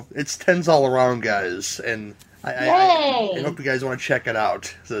 So, it's 10s all around, guys. And I hope you guys want to check it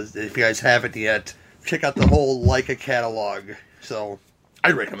out. So if you guys haven't yet, check out the whole Leica catalog. So,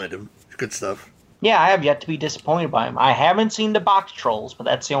 I recommend them. It's good stuff. Yeah, I have yet to be disappointed by them. I haven't seen the Box Trolls, but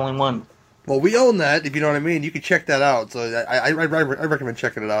that's the only one. Well, we own that, if you know what I mean. You can check that out. So I recommend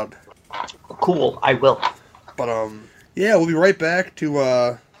checking it out. Cool, I will. But yeah, we'll be right back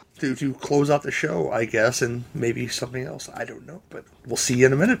to close out the show, I guess, and maybe something else. I don't know, but we'll see you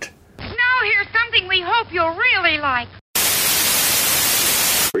in a minute. Now here's something we hope you'll really like.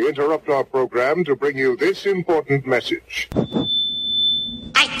 We interrupt our program to bring you this important message.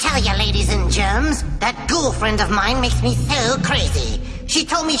 I tell you, ladies and germs, that ghoul friend of mine makes me so crazy. She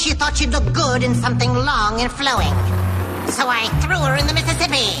told me she thought she'd look good in something long and flowing. So I threw her in the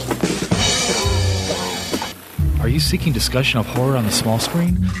Mississippi. Are you seeking discussion of horror on the small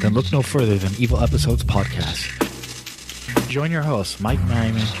screen? Then look no further than Evil Episodes Podcast. Join your hosts, Mike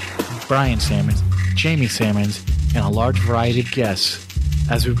Nyman, Brian Sammons, Jamie Sammons, and a large variety of guests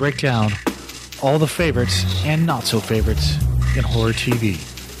as we break down all the favorites and not so favorites in horror TV.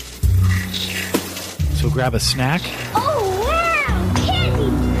 So grab a snack. Oh, wow! Candy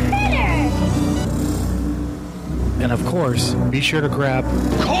critter! And of course, be sure to grab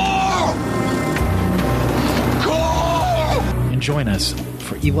Carl! Carl! and join us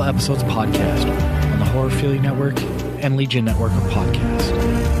for Evil Episodes Podcast on the Horrorphilia Network and Legion Network of Podcasts.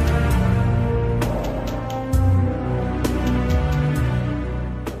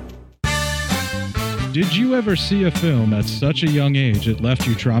 Did you ever see a film at such a young age it left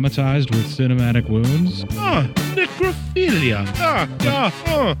you traumatized with cinematic wounds? Necrophilia.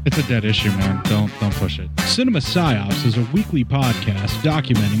 It's a dead issue, man. Don't push it. Cinema Psyops is a weekly podcast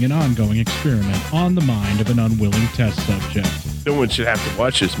documenting an ongoing experiment on the mind of an unwilling test subject. No one should have to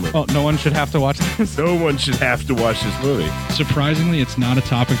watch this movie. Oh, no one should have to watch this? No one should have to watch this movie. Surprisingly, it's not a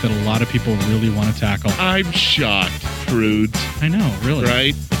topic that a lot of people really want to tackle. I'm shocked, prudes. I know, really.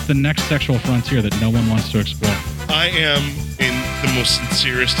 Right? It's the next sexual frontier that no one wants to explore. I am, in the most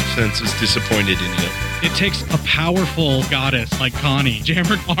sincerest of senses, disappointed in you. It takes a powerful goddess like Connie, jam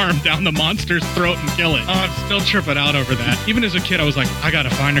her arm down the monster's throat and kill it. Oh, I'm still tripping out over that. Even as a kid, I was like, I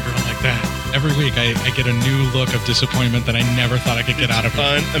gotta find a girl like that. Every week, I get a new look of disappointment that I never thought I could get out of her.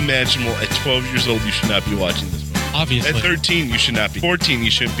 Unimaginable. At 12 years old, you should not be watching this movie. Obviously. At 13, you should not be. 14,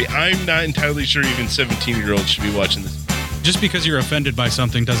 you shouldn't be. I'm not entirely sure even 17-year-olds should be watching this. Just because you're offended by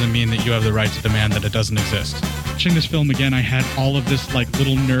something doesn't mean that you have the right to demand that it doesn't exist. Watching this film again, I had all of this like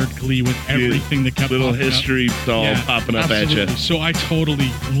little nerd glee with everything that kept little popping history up. all popping up absolutely. at you. So I totally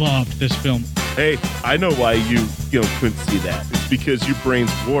loved this film. Hey, I know why you couldn't see that. It's because your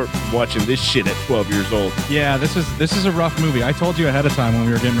brain's warped from watching this shit at 12 years old. Yeah, this is a rough movie. I told you ahead of time when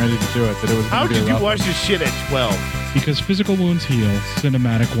we were getting ready to do it that it was. How did you watch this shit at 12? Because physical wounds heal,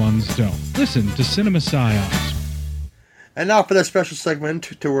 cinematic ones don't. Listen to Cinema Psyops. And now for that special segment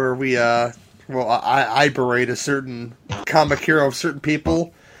to where we, I berate a certain comic hero of certain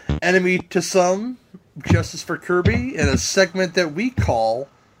people, enemy to some, justice for Kirby, in a segment that we call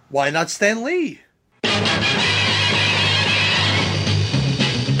Why Not Stan Lee?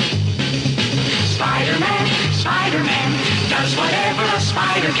 Spider-Man does whatever a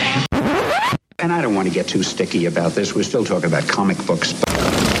spider can. And I don't want to get too sticky about this. We're still talking about comic books.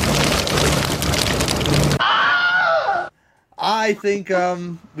 I think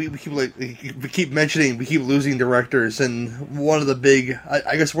we keep losing directors, and one of the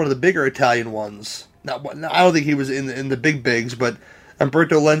bigger Italian ones. I don't think he was in the big bigs, but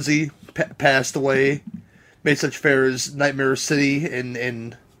Umberto Lenzi passed away. Made such fare as Nightmare City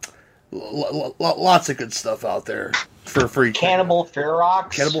and lots of good stuff out there for free. Cannibal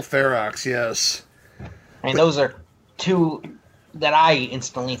Ferox, yes. And those are two that I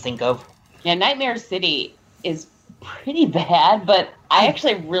instantly think of. Yeah, Nightmare City is pretty bad, but I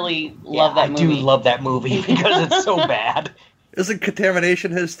actually really love that movie. I do love that movie because it's so bad. Isn't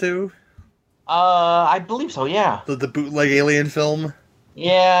Contamination his too? I believe so, yeah. The bootleg Alien film?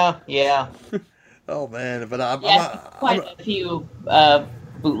 Yeah. Oh, man. But quite a few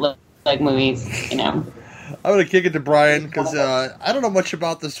bootleg movies, you know. I'm going to kick it to Brian, because I don't know much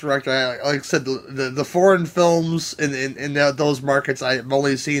about this director. Like I said, the foreign films in those markets I've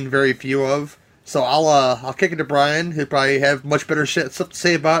only seen very few of. So I'll kick it to Brian, who'd probably have much better stuff to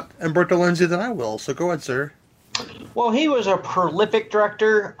say about Umberto Lenzi than I will. So go ahead, sir. Well, he was a prolific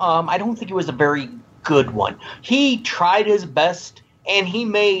director. I don't think he was a very good one. He tried his best, and he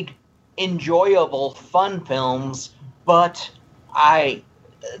made enjoyable, fun films. But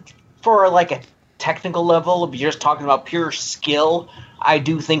for like a technical level, if you're just talking about pure skill, I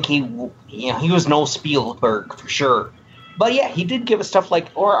do think he was no Spielberg for sure. But yeah, he did give us stuff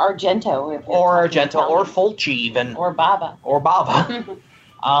like Argento, or Fulci, even or Bava.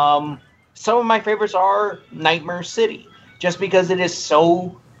 Some of my favorites are Nightmare City, just because it is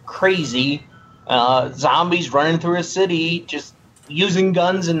so crazy. Zombies running through a city, just using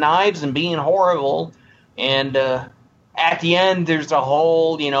guns and knives and being horrible. And at the end, there's a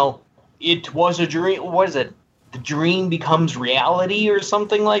whole, it was a dream. What is it? The dream becomes reality or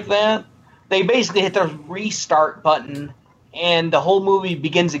something like that. They basically hit the restart button, and the whole movie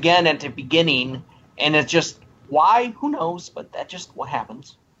begins again at the beginning. And it's just, why? Who knows? But that's just what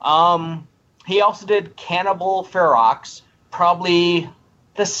happens. He also did Cannibal Ferox, probably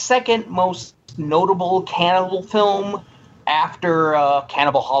the second most notable cannibal film after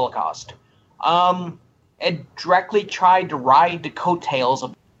Cannibal Holocaust. It directly tried to ride the coattails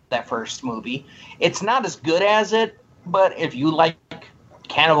of that first movie. It's not as good as it, but if you like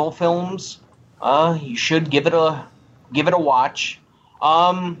cannibal films, you should give it a watch.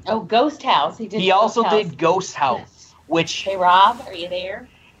 Ghost House. He also did Ghost House, which... Hey, Rob, are you there?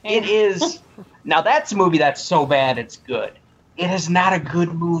 It is... Now, that's a movie that's so bad it's good. It is not a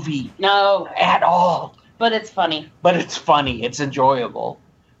good movie. No. At all. But it's funny. But it's funny. It's enjoyable.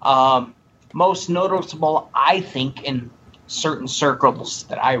 Most noticeable, I think, in certain circles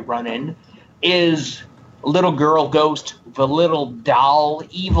that I run in, is Little Girl Ghost, the little doll,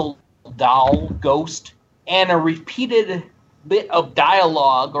 evil doll ghost, and a repeated bit of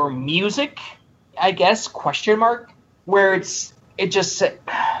dialogue or music, I guess, question mark, where it just...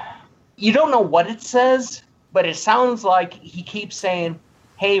 You don't know what it says, but it sounds like he keeps saying,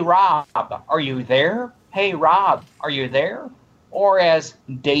 "Hey, Rob, are you there? Hey, Rob, are you there?" Or as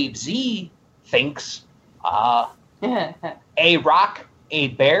Dave Z thinks, a rock, a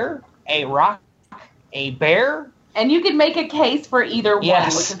bear, a rock, a bear. And you could make a case for either one,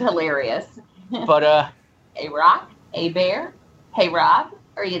 Yes. which is hilarious. But, A rock, a bear, hey, Rob,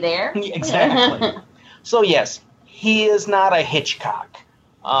 are you there? Exactly. So, yes, he is not a Hitchcock.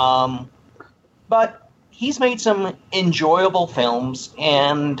 But he's made some enjoyable films,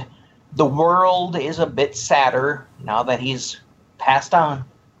 and the world is a bit sadder now that he's passed on.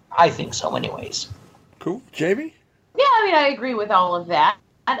 I think so, anyways. Cool. Jamie? Yeah, I mean, I agree with all of that.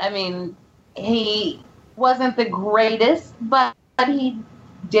 I mean, he wasn't the greatest, but he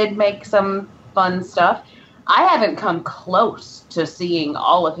did make some fun stuff. I haven't come close to seeing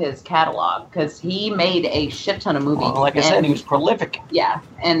all of his catalog because he made a shit ton of movies. Well, like I said, he was prolific. Yeah,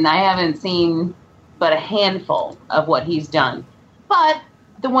 and I haven't seen but a handful of what he's done. But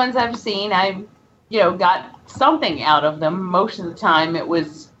the ones I've seen, I, got something out of them. Most of the time, it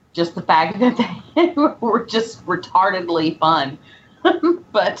was just the fact that they were just retardedly fun.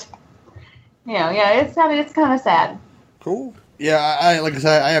 But, it's kind of sad. Cool. Yeah, I like I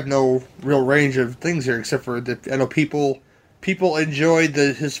said, I have no real range of things here except for that I know people enjoyed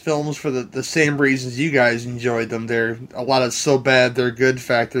his films for the same reasons you guys enjoyed them. There a lot of so bad they're good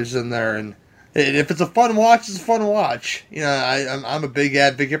factors in there, and if it's a fun watch, it's a fun watch. I'm a big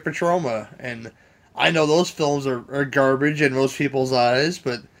advocate for Trauma, and I know those films are garbage in most people's eyes,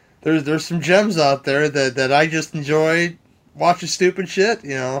 but there's some gems out there that I just enjoy watching stupid shit,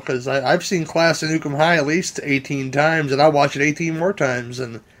 because I've seen Class of Nukem High at least 18 times, and I watch it 18 more times,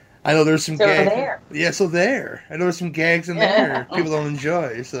 and I know there's some gags. There. Yeah, so there. I know there's some gags in there people don't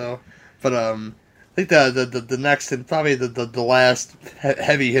enjoy, so. But, I think the next and probably the last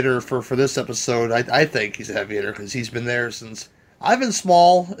heavy hitter for this episode, I think he's a heavy hitter, because he's been there since I've been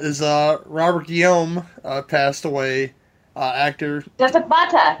small, is Robert Guillaume, passed away, actor. Doesn't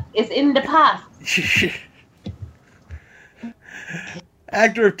matter. It's in the past.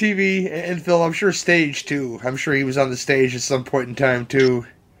 Actor of TV and film, I'm sure stage too. I'm sure he was on the stage at some point in time too.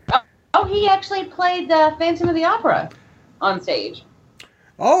 Oh, he actually played the Phantom of the Opera on stage.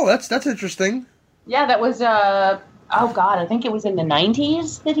 Oh, that's interesting. Yeah, that was, I think it was in the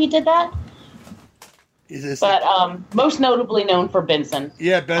 90s that he did that. But most notably known for Benson.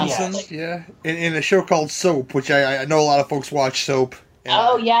 Yeah, Benson, yeah. In a show called Soap, which I know a lot of folks watch Soap.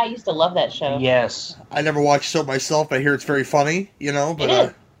 Oh, yeah, I used to love that show. Yes. I never watched Soap myself, but I hear it's very funny,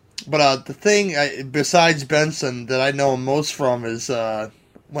 but the thing, besides Benson, that I know him most from is,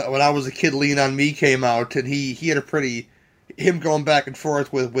 when I was a kid, Lean On Me came out, and he had him going back and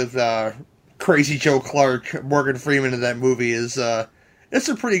forth with Crazy Joe Clark, Morgan Freeman in that movie is, it's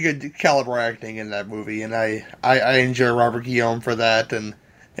a pretty good caliber acting in that movie, and I enjoy Robert Guillaume for that, and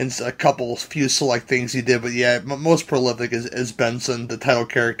a few select things he did, but yeah, most prolific is Benson, the title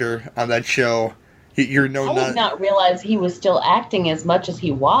character on that show. I did not realize he was still acting as much as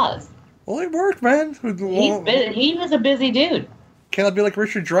he was. Well, he worked, man. He was a busy dude. Cannot be like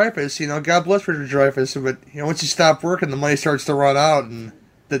Richard Dreyfuss, God bless Richard Dreyfuss, but once you stop working, the money starts to run out, and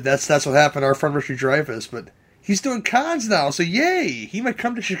that's what happened to our friend Richard Dreyfuss. But he's doing cons now, so yay! He might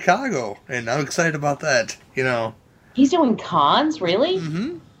come to Chicago, and I'm excited about that. He's doing cons, really?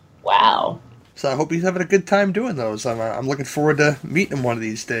 Mm-hmm. Wow. So I hope he's having a good time doing those. I'm looking forward to meeting him one of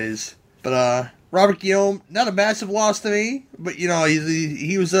these days. But Robert Guillaume, not a massive loss to me, but he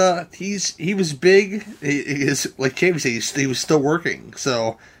was big. Like James said, he was still working.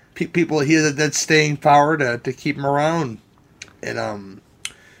 So people, he had that staying power to keep him around. And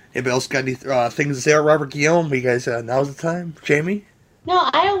anybody else got any things to say about Robert Guillaume? You guys, now's the time. Jamie? No,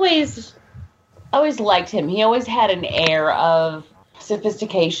 I always liked him. He always had an air of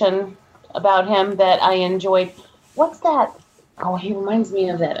sophistication about him that I enjoyed. What's that? Oh, he reminds me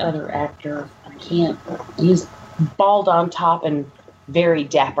of that other actor. I can't. He's bald on top and very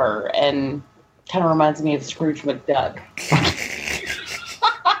dapper, and kind of reminds me of Scrooge McDuck.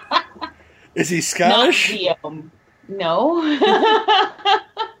 Is he Scottish? Not Guillaume. No.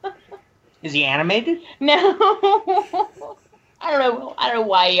 Is he animated? No. I don't know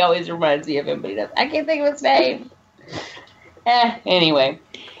why he always reminds me of him, but he doesn't. I can't think of his name. Anyway.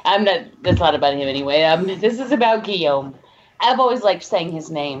 That's not about him anyway. This is about Guillaume. I've always liked saying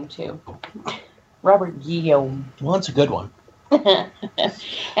his name, too. Robert Guillaume. Well, that's a good one. And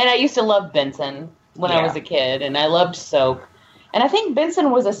I used to love Benson when I was a kid, and I loved Soap. And I think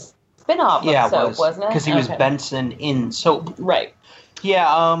Benson was a spin-off of Soap, wasn't it? Because he was Benson in Soap. Right.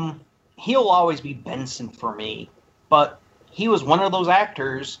 Yeah, he'll always be Benson for me. But he was one of those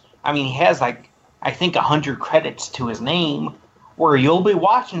actors, I mean, he has, like, I think 100 credits to his name, where you'll be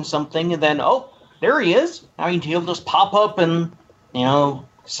watching something and then, oh, there he is. I mean, he'll just pop up in,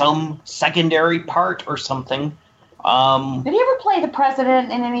 some secondary part or something. Did he ever play the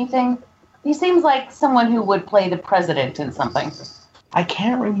president in anything? He seems like someone who would play the president in something. I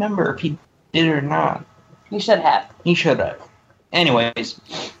can't remember if he did or not. He should have. He should have. Anyways,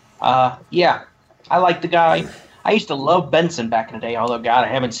 yeah, I like the guy. I used to love Benson back in the day, although, God, I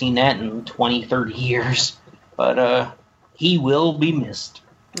haven't seen that in 20, 30 years. But, he will be missed.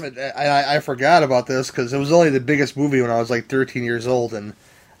 I forgot about this because it was only the biggest movie when I was like 13 years old, and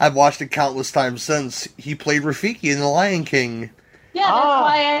I've watched it countless times since. He played Rafiki in The Lion King. Yeah, that's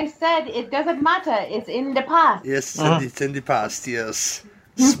why I said it doesn't matter. It's in the past. Yes, it's in the past, yes.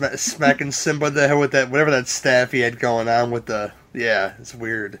 Smacking Simba in the head with that, whatever that staff he had going on with the... Yeah, it's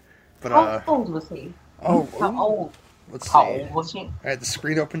weird. But how old was he? Oh, how old? Let's see. How old was he? I had the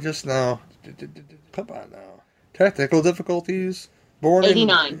screen open just now. Come on now. Technical difficulties. Born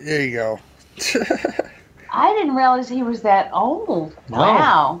 89. There you go. I didn't realize he was that old. No.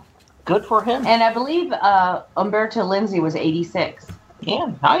 Wow. Good for him. And I believe Umberto Lindsay was 86.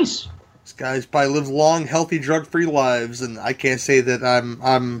 Yeah, nice. These guys probably live long, healthy, drug-free lives, and I can't say that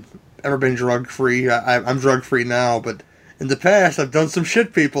I'm ever been drug-free. I'm drug-free now, but in the past I've done some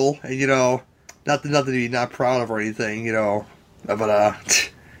shit, people, and nothing to be not proud of or anything,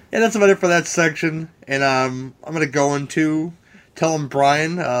 but yeah, that's about it for that section. And I'm gonna go into telling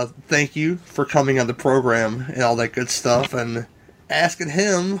Brian thank you for coming on the program and all that good stuff, and asking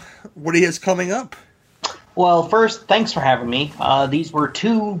him what he has coming up. Well, first, thanks for having me. These were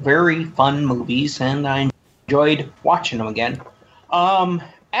two very fun movies, and I enjoyed watching them again.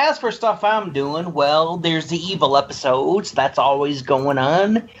 As for stuff I'm doing, well, there's the Evil episodes. That's always going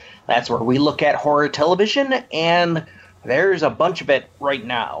on. That's where we look at horror television, and there's a bunch of it right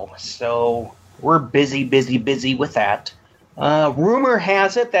now. So we're busy with that. Rumor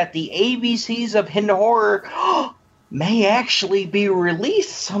has it that the ABCs of Hidden Horror may actually be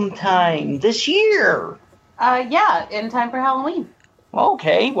released sometime this year. Yeah, in time for Halloween.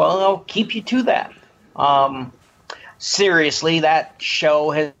 Okay, well, I'll keep you to that. Seriously, that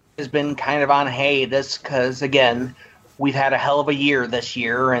show has been kind of on hiatus because, again, we've had a hell of a year this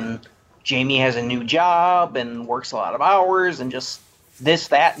year, and Jamie has a new job and works a lot of hours, and just this,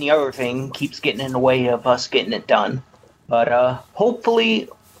 that, and the other thing keeps getting in the way of us getting it done. But hopefully,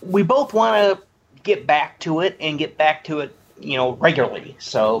 we both want to get back to it and get back to it, regularly.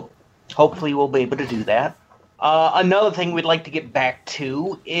 So hopefully we'll be able to do that. Another thing we'd like to get back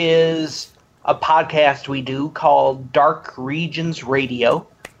to is a podcast we do called Dark Regions Radio.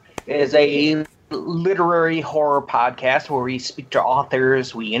 It is a literary horror podcast where we speak to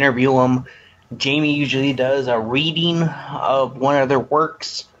authors, we interview them. Jamie usually does a reading of one of their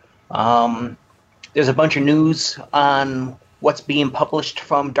works. There's a bunch of news on what's being published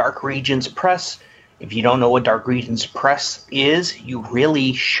from Dark Regions Press. If you don't know what Dark Regions Press is, you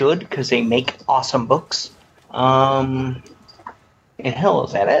really should, because they make awesome books. And hell,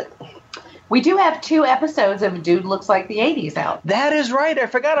 is that it? We do have 2 episodes of Dude Looks Like the 80s out. That is right, I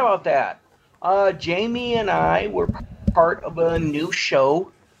forgot about that. Jamie and I were part of a new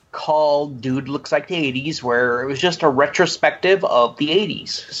show called Dude Looks Like the 80s, where it was just a retrospective of the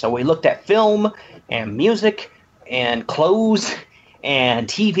 80s. So we looked at film and music and clothes and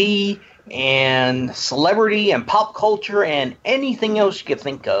TV and celebrity and pop culture and anything else you could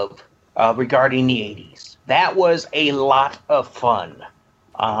think of regarding the 80s. That was a lot of fun.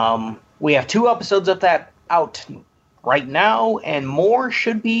 We have 2 episodes of that out right now, and more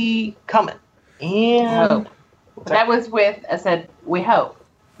should be coming. And that was with, I said, we hope.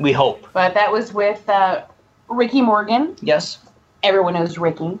 We hope. But that was with Ricky Morgan. Yes. Everyone knows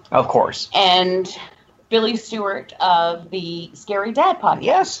Ricky. Of course. And Billy Stewart of the Scary Dad podcast.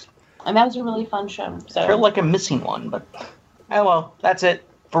 Yes. And that was a really fun show. So. I feel like I'm missing one, but oh well, that's it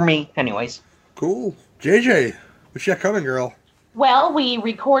for me anyways. Cool. JJ, what you got coming, girl? Well, we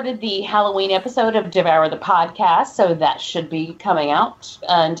recorded the Halloween episode of Devour the Podcast, so that should be coming out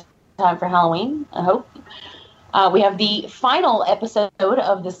in time for Halloween, I hope. We have the final episode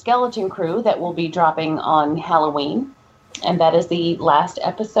of The Skeleton Crew that will be dropping on Halloween. And that is the last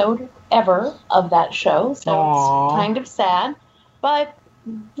episode ever of that show. So It's kind of sad. But,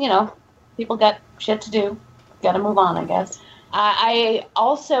 people got shit to do. Got to move on, I guess. I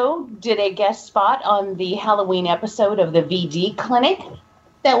also did a guest spot on the Halloween episode of the VD Clinic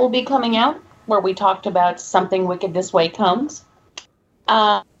that will be coming out, where we talked about Something Wicked This Way Comes.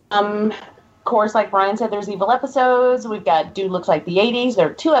 Of course, like Brian said, there's evil episodes. We've got Dude Looks Like the 80s. There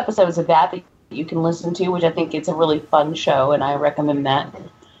are 2 episodes of that you can listen to, which I think it's a really fun show, and I recommend that.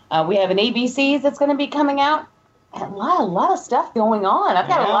 We have an ABCs that's going to be coming out. And a lot of stuff going on. I've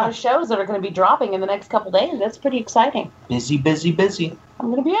got a lot of shows that are going to be dropping in the next couple days. That's pretty exciting. Busy, busy, busy.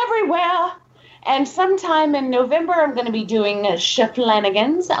 I'm going to be everywhere. And sometime in November, I'm going to be doing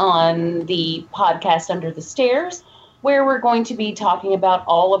Shaflanigans on the podcast Under the Stairs, where we're going to be talking about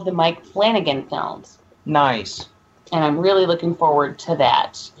all of the Mike Flanagan films. Nice. And I'm really looking forward to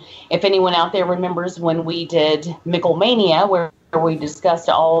that. If anyone out there remembers when we did Mickelmania, where we discussed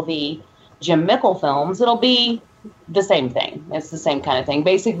all the Jim Mickle films, it'll be the same thing. It's the same kind of thing.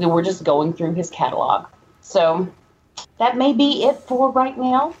 Basically, we're just going through his catalog. So that may be it for right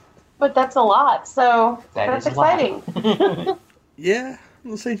now, but that's a lot. So that's exciting. Yeah.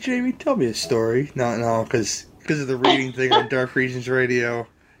 Let's say, Jamie, tell me a story. No, because of the reading thing on Dark Regions Radio.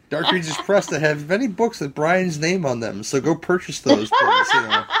 Dark Regions Press that have many books with Brian's name on them, so go purchase those, please.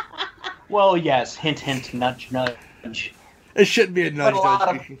 Well, yes. Hint, hint. Nudge, nudge. It shouldn't be a nudge. But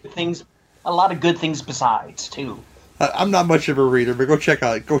a lot of good things besides too. I'm not much of a reader, but go check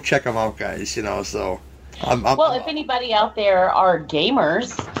them out, guys. So. Well, if anybody out there are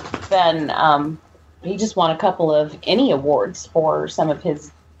gamers, then he just won a couple of Emmy awards for some of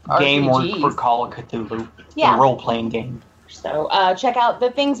his game RPGs. work for Call of Cthulhu, Yeah. the role-playing game. So check out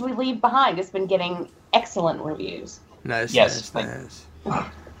The Things We Leave Behind. It's been getting excellent reviews. Nice. Yes, nice.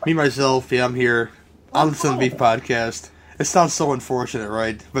 Me, myself, I'm here. I listen to the Beef Podcast. It sounds so unfortunate,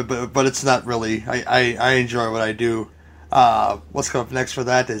 right? But it's not really. I enjoy what I do. What's coming up next for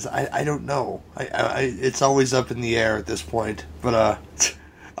that is I don't know. It's always up in the air at this point. But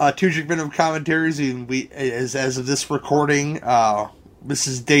Two Drink Minimum Commentaries. As of this recording, this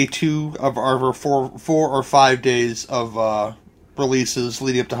is day 2 of our 4 or 5 days of releases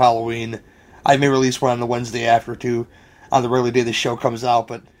leading up to Halloween. I may release one on the Wednesday after too, on the regular day the show comes out.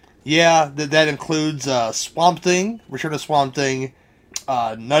 But yeah, that includes Swamp Thing, Return of Swamp Thing,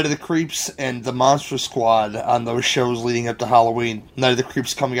 Night of the Creeps, and The Monster Squad on those shows leading up to Halloween. Night of the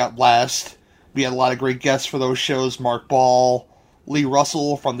Creeps coming out last. We had a lot of great guests for those shows. Mark Ball, Lee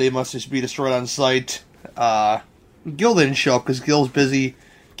Russell from They Must Just Be Destroyed on Sight. Gil didn't show up because Gil's busy.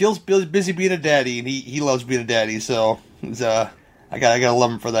 Gil's busy being a daddy, and he loves being a daddy, so I gotta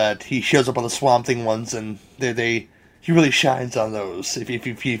love him for that. He shows up on the Swamp Thing ones, and he really shines on those. If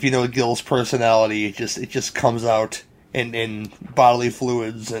you know Gil's personality, it just comes out in bodily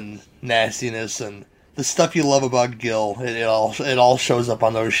fluids and nastiness and the stuff you love about Gil. It all shows up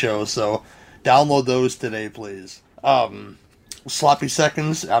on those shows. So download those today, please. Sloppy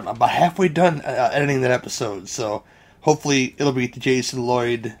Seconds. I'm about halfway done editing that episode, so hopefully it'll be to Jason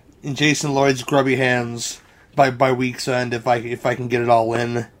Lloyd in Jason Lloyd's grubby hands by week's end if I can get it all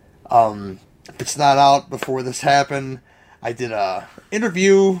in. If it's not out before this happened, I did a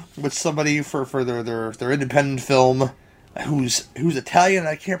interview with somebody for their independent film who's Italian.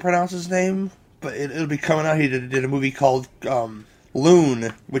 I can't pronounce his name, but it'll be coming out. He did a movie called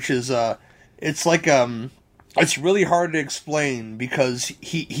Loon, which is it's like it's really hard to explain because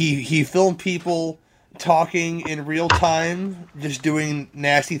he filmed people talking in real time, just doing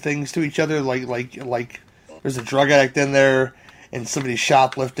nasty things to each other, like there's a drug addict in there and somebody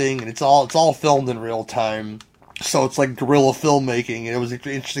shoplifting, and it's all filmed in real time. So it's like guerrilla filmmaking, and it was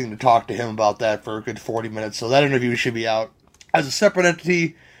interesting to talk to him about that for a good 40 minutes. So that interview should be out as a separate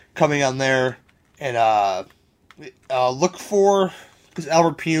entity coming on there. And look for, because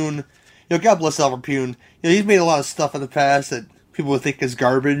Albert Pune, God bless Albert Pune. He's made a lot of stuff in the past that people would think is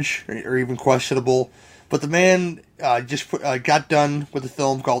garbage or even questionable. But the man just got done with a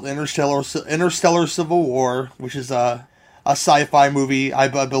film called Interstellar Civil War, which is a sci-fi movie, I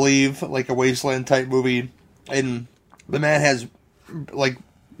believe, like a wasteland type movie. And the man has like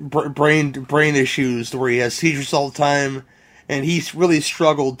brain issues where he has seizures all the time, and he's really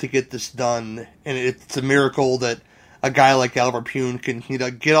struggled to get this done. And it's a miracle that a guy like Albert Pune can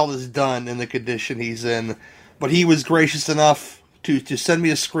get all this done in the condition he's in. But he was gracious enough to send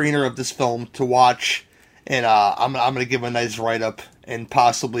me a screener of this film to watch, and I'm going to give him a nice write-up and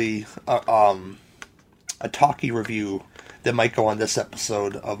possibly a talkie review that might go on this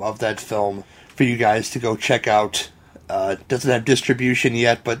episode of that film. for you guys to go check out. Doesn't have distribution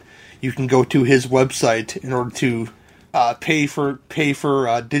yet, but you can go to his website in order to pay for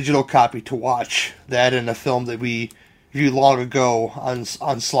digital copy to watch that and a film that we reviewed long ago on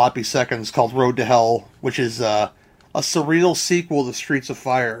Sloppy Seconds called Road to Hell, which is a surreal sequel to Streets of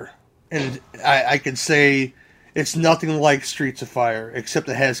Fire. And I could say it's nothing like Streets of Fire, except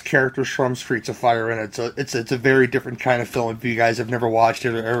it has characters from Streets of Fire in it. So it's a very different kind of film. If you guys have never watched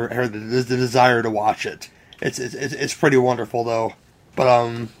it or heard the desire to watch it, it's pretty wonderful though.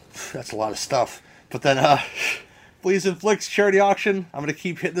 But that's a lot of stuff. But then Fleas and Flicks charity auction. I'm gonna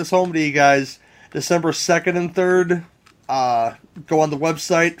keep hitting this home to you guys. December 2nd and 3rd. Go on the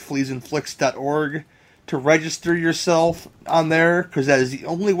website fleasandflicks.org to register yourself on there, because that is the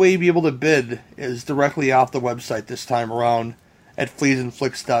only way you'll be able to bid is directly off the website this time around at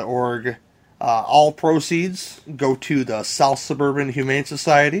fleasandflicks.org. All proceeds go to the South Suburban Humane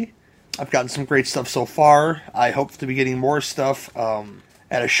Society. I've gotten some great stuff so far. I hope to be getting more stuff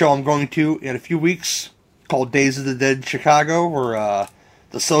at a show I'm going to in a few weeks called Days of the Dead Chicago, where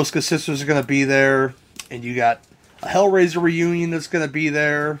the Soska sisters are going to be there, and you got a Hellraiser reunion that's going to be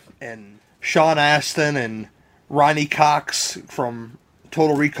there, and Sean Astin and Ronnie Cox from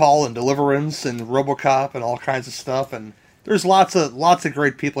Total Recall and Deliverance and RoboCop and all kinds of stuff, and there's lots of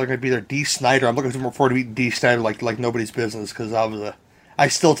great people are going to be there. Dee Snider, I'm looking forward to meeting Dee Snider like nobody's business, because I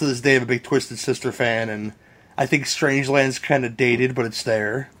still to this day am a big Twisted Sister fan, and I think Strangeland's kind of dated, but it's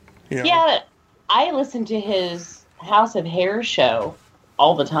there. You know? Yeah, I listen to his House of Hair show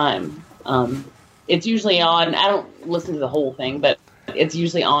all the time. It's usually on, I don't listen to the whole thing, but it's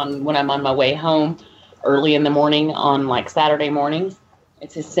usually on when I'm on my way home early in the morning on like Saturday mornings.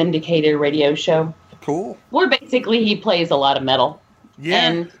 It's a syndicated radio show. Cool. Where basically he plays a lot of metal. Yeah.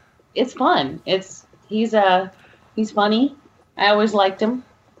 And it's fun. He's funny. I always liked him.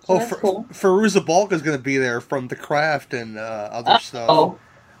 So that's cool. Feruza Balk is going to be there from The Craft and other stuff. Oh.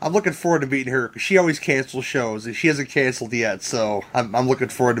 I'm looking forward to meeting her, because she always cancels shows, and she hasn't canceled yet, so I'm looking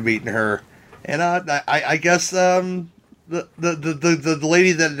forward to meeting her. And I guess the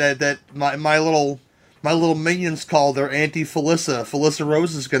lady that my little minions call their Auntie Felissa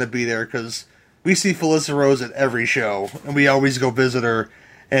Rose is going to be there, because we see Felissa Rose at every show, and we always go visit her,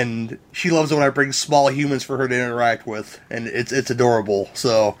 and she loves it when I bring small humans for her to interact with, and it's adorable.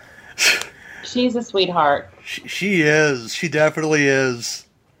 So she's a sweetheart. She is. She definitely is.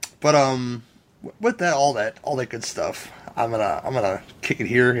 But with all that good stuff, I'm gonna kick it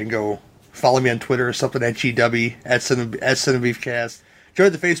here and go follow me on Twitter or something at GW at Cinebeefcast.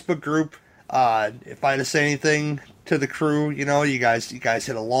 Join the Facebook group. If I had to say anything to the crew, you guys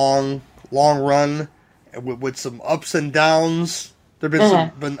hit a long run with some ups and downs. There've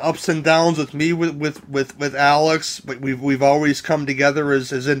been been ups and downs with me with Alex, but we've always come together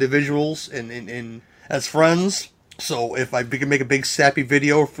as individuals and as friends. So if I can make a big sappy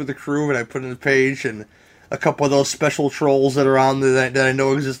video for the crew and I put it in the page, and a couple of those special trolls that are on there that I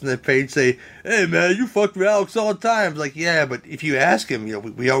know exist in that page say, "Hey man, you fucked with Alex all the time." It's like, yeah, but if you ask him,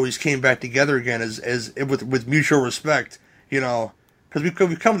 we always came back together again as with mutual respect, because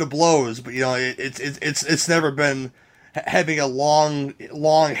we've come to blows, but it's never been having a long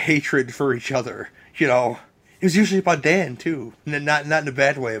hatred for each other. It was usually about Dan too, not in a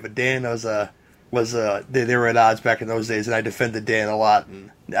bad way, but Dan was they were at odds back in those days, and I defended Dan a lot, and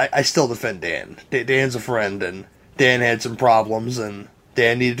I still defend Dan. Dan's a friend, and Dan had some problems, and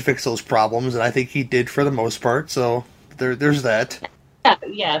Dan needed to fix those problems, and I think he did for the most part. So there's that.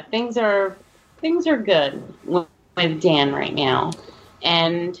 Yeah, things are good with Dan right now,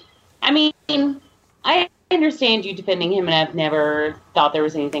 and I mean, I understand you defending him, and I've never thought there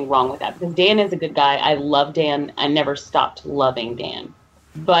was anything wrong with that, because Dan is a good guy. I love Dan. I never stopped loving Dan,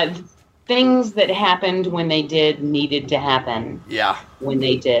 but things that happened when they did needed to happen. Yeah. When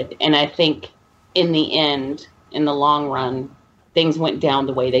they did. And I think in the end, in the long run, things went down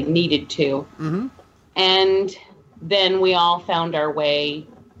the way they needed to. Mm-hmm. And then we all found our way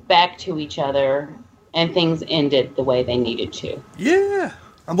back to each other, and things ended the way they needed to. Yeah.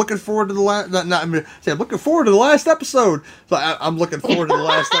 I'm looking forward to the last... I'm looking forward to the last episode. So I'm looking forward to the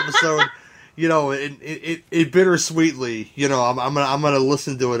last episode. It bittersweetly. I'm gonna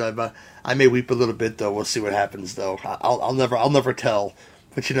listen to it. I may weep a little bit though. We'll see what happens though. I'll never tell.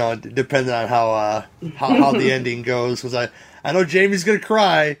 But depending on how the ending goes, because I know Jamie's gonna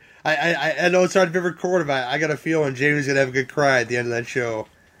cry. I know it's hard to be recorded, but I got a feeling Jamie's gonna have a good cry at the end of that show,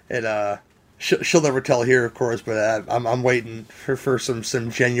 and she'll never tell here, of course. But I'm waiting for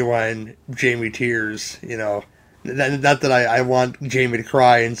some genuine Jamie tears. Not that I want Jamie to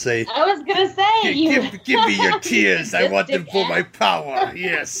cry and say, I was gonna say, give me your tears. I want them for my power.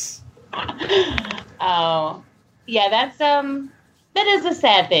 Yes. Oh, yeah, that is a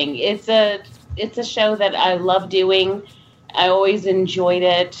sad thing. It's a show that I love doing. I always enjoyed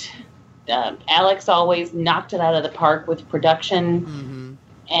it. Alex always knocked it out of the park with production,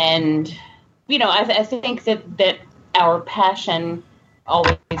 and I think that our passion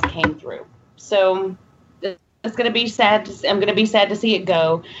always came through. So it's going to be sad. I'm going to be sad to see it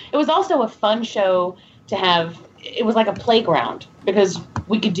go. It was also a fun show to have. It was like a playground because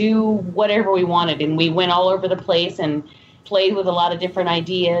we could do whatever we wanted, and we went all over the place and played with a lot of different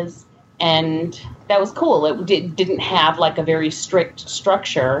ideas, and that was cool. It didn't have like a very strict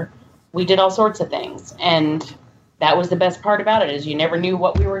structure. We did all sorts of things, and that was the best part about it, is you never knew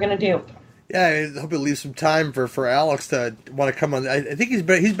what we were going to do. Yeah, I hope it leaves some time for Alex to want to come on. I think he's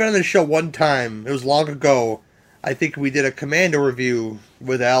been on the show one time. It was long ago. I think we did a Commando review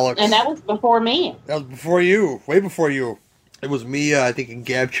with Alex. And that was before me. That was before you. Way before you. It was me, I think, and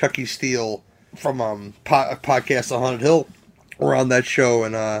Gab Chucky Steele from podcast on Haunted Hill were on that show,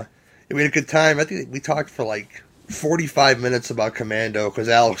 and we had a good time. I think we talked for like 45 minutes about Commando because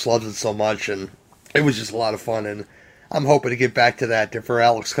Alex loves it so much, and it was just a lot of fun, and I'm hoping to get back to that, for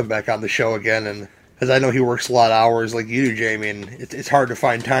Alex to come back on the show again, and because I know he works a lot of hours like you do, Jamie, and it's hard to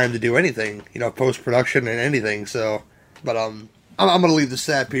find time to do anything, post-production and anything, so, but I'm going to leave the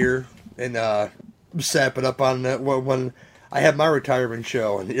sap here and sap it up on when I have my retirement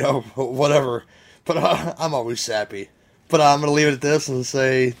show, and, whatever, but I'm always sappy. But I'm going to leave it at this and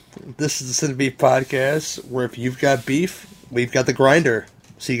say, this is the Sin Beef Podcast, where if you've got beef, we've got the grinder.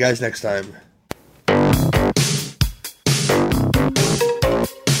 See you guys next time.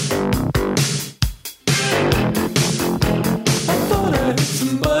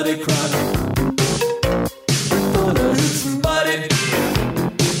 Somebody cry.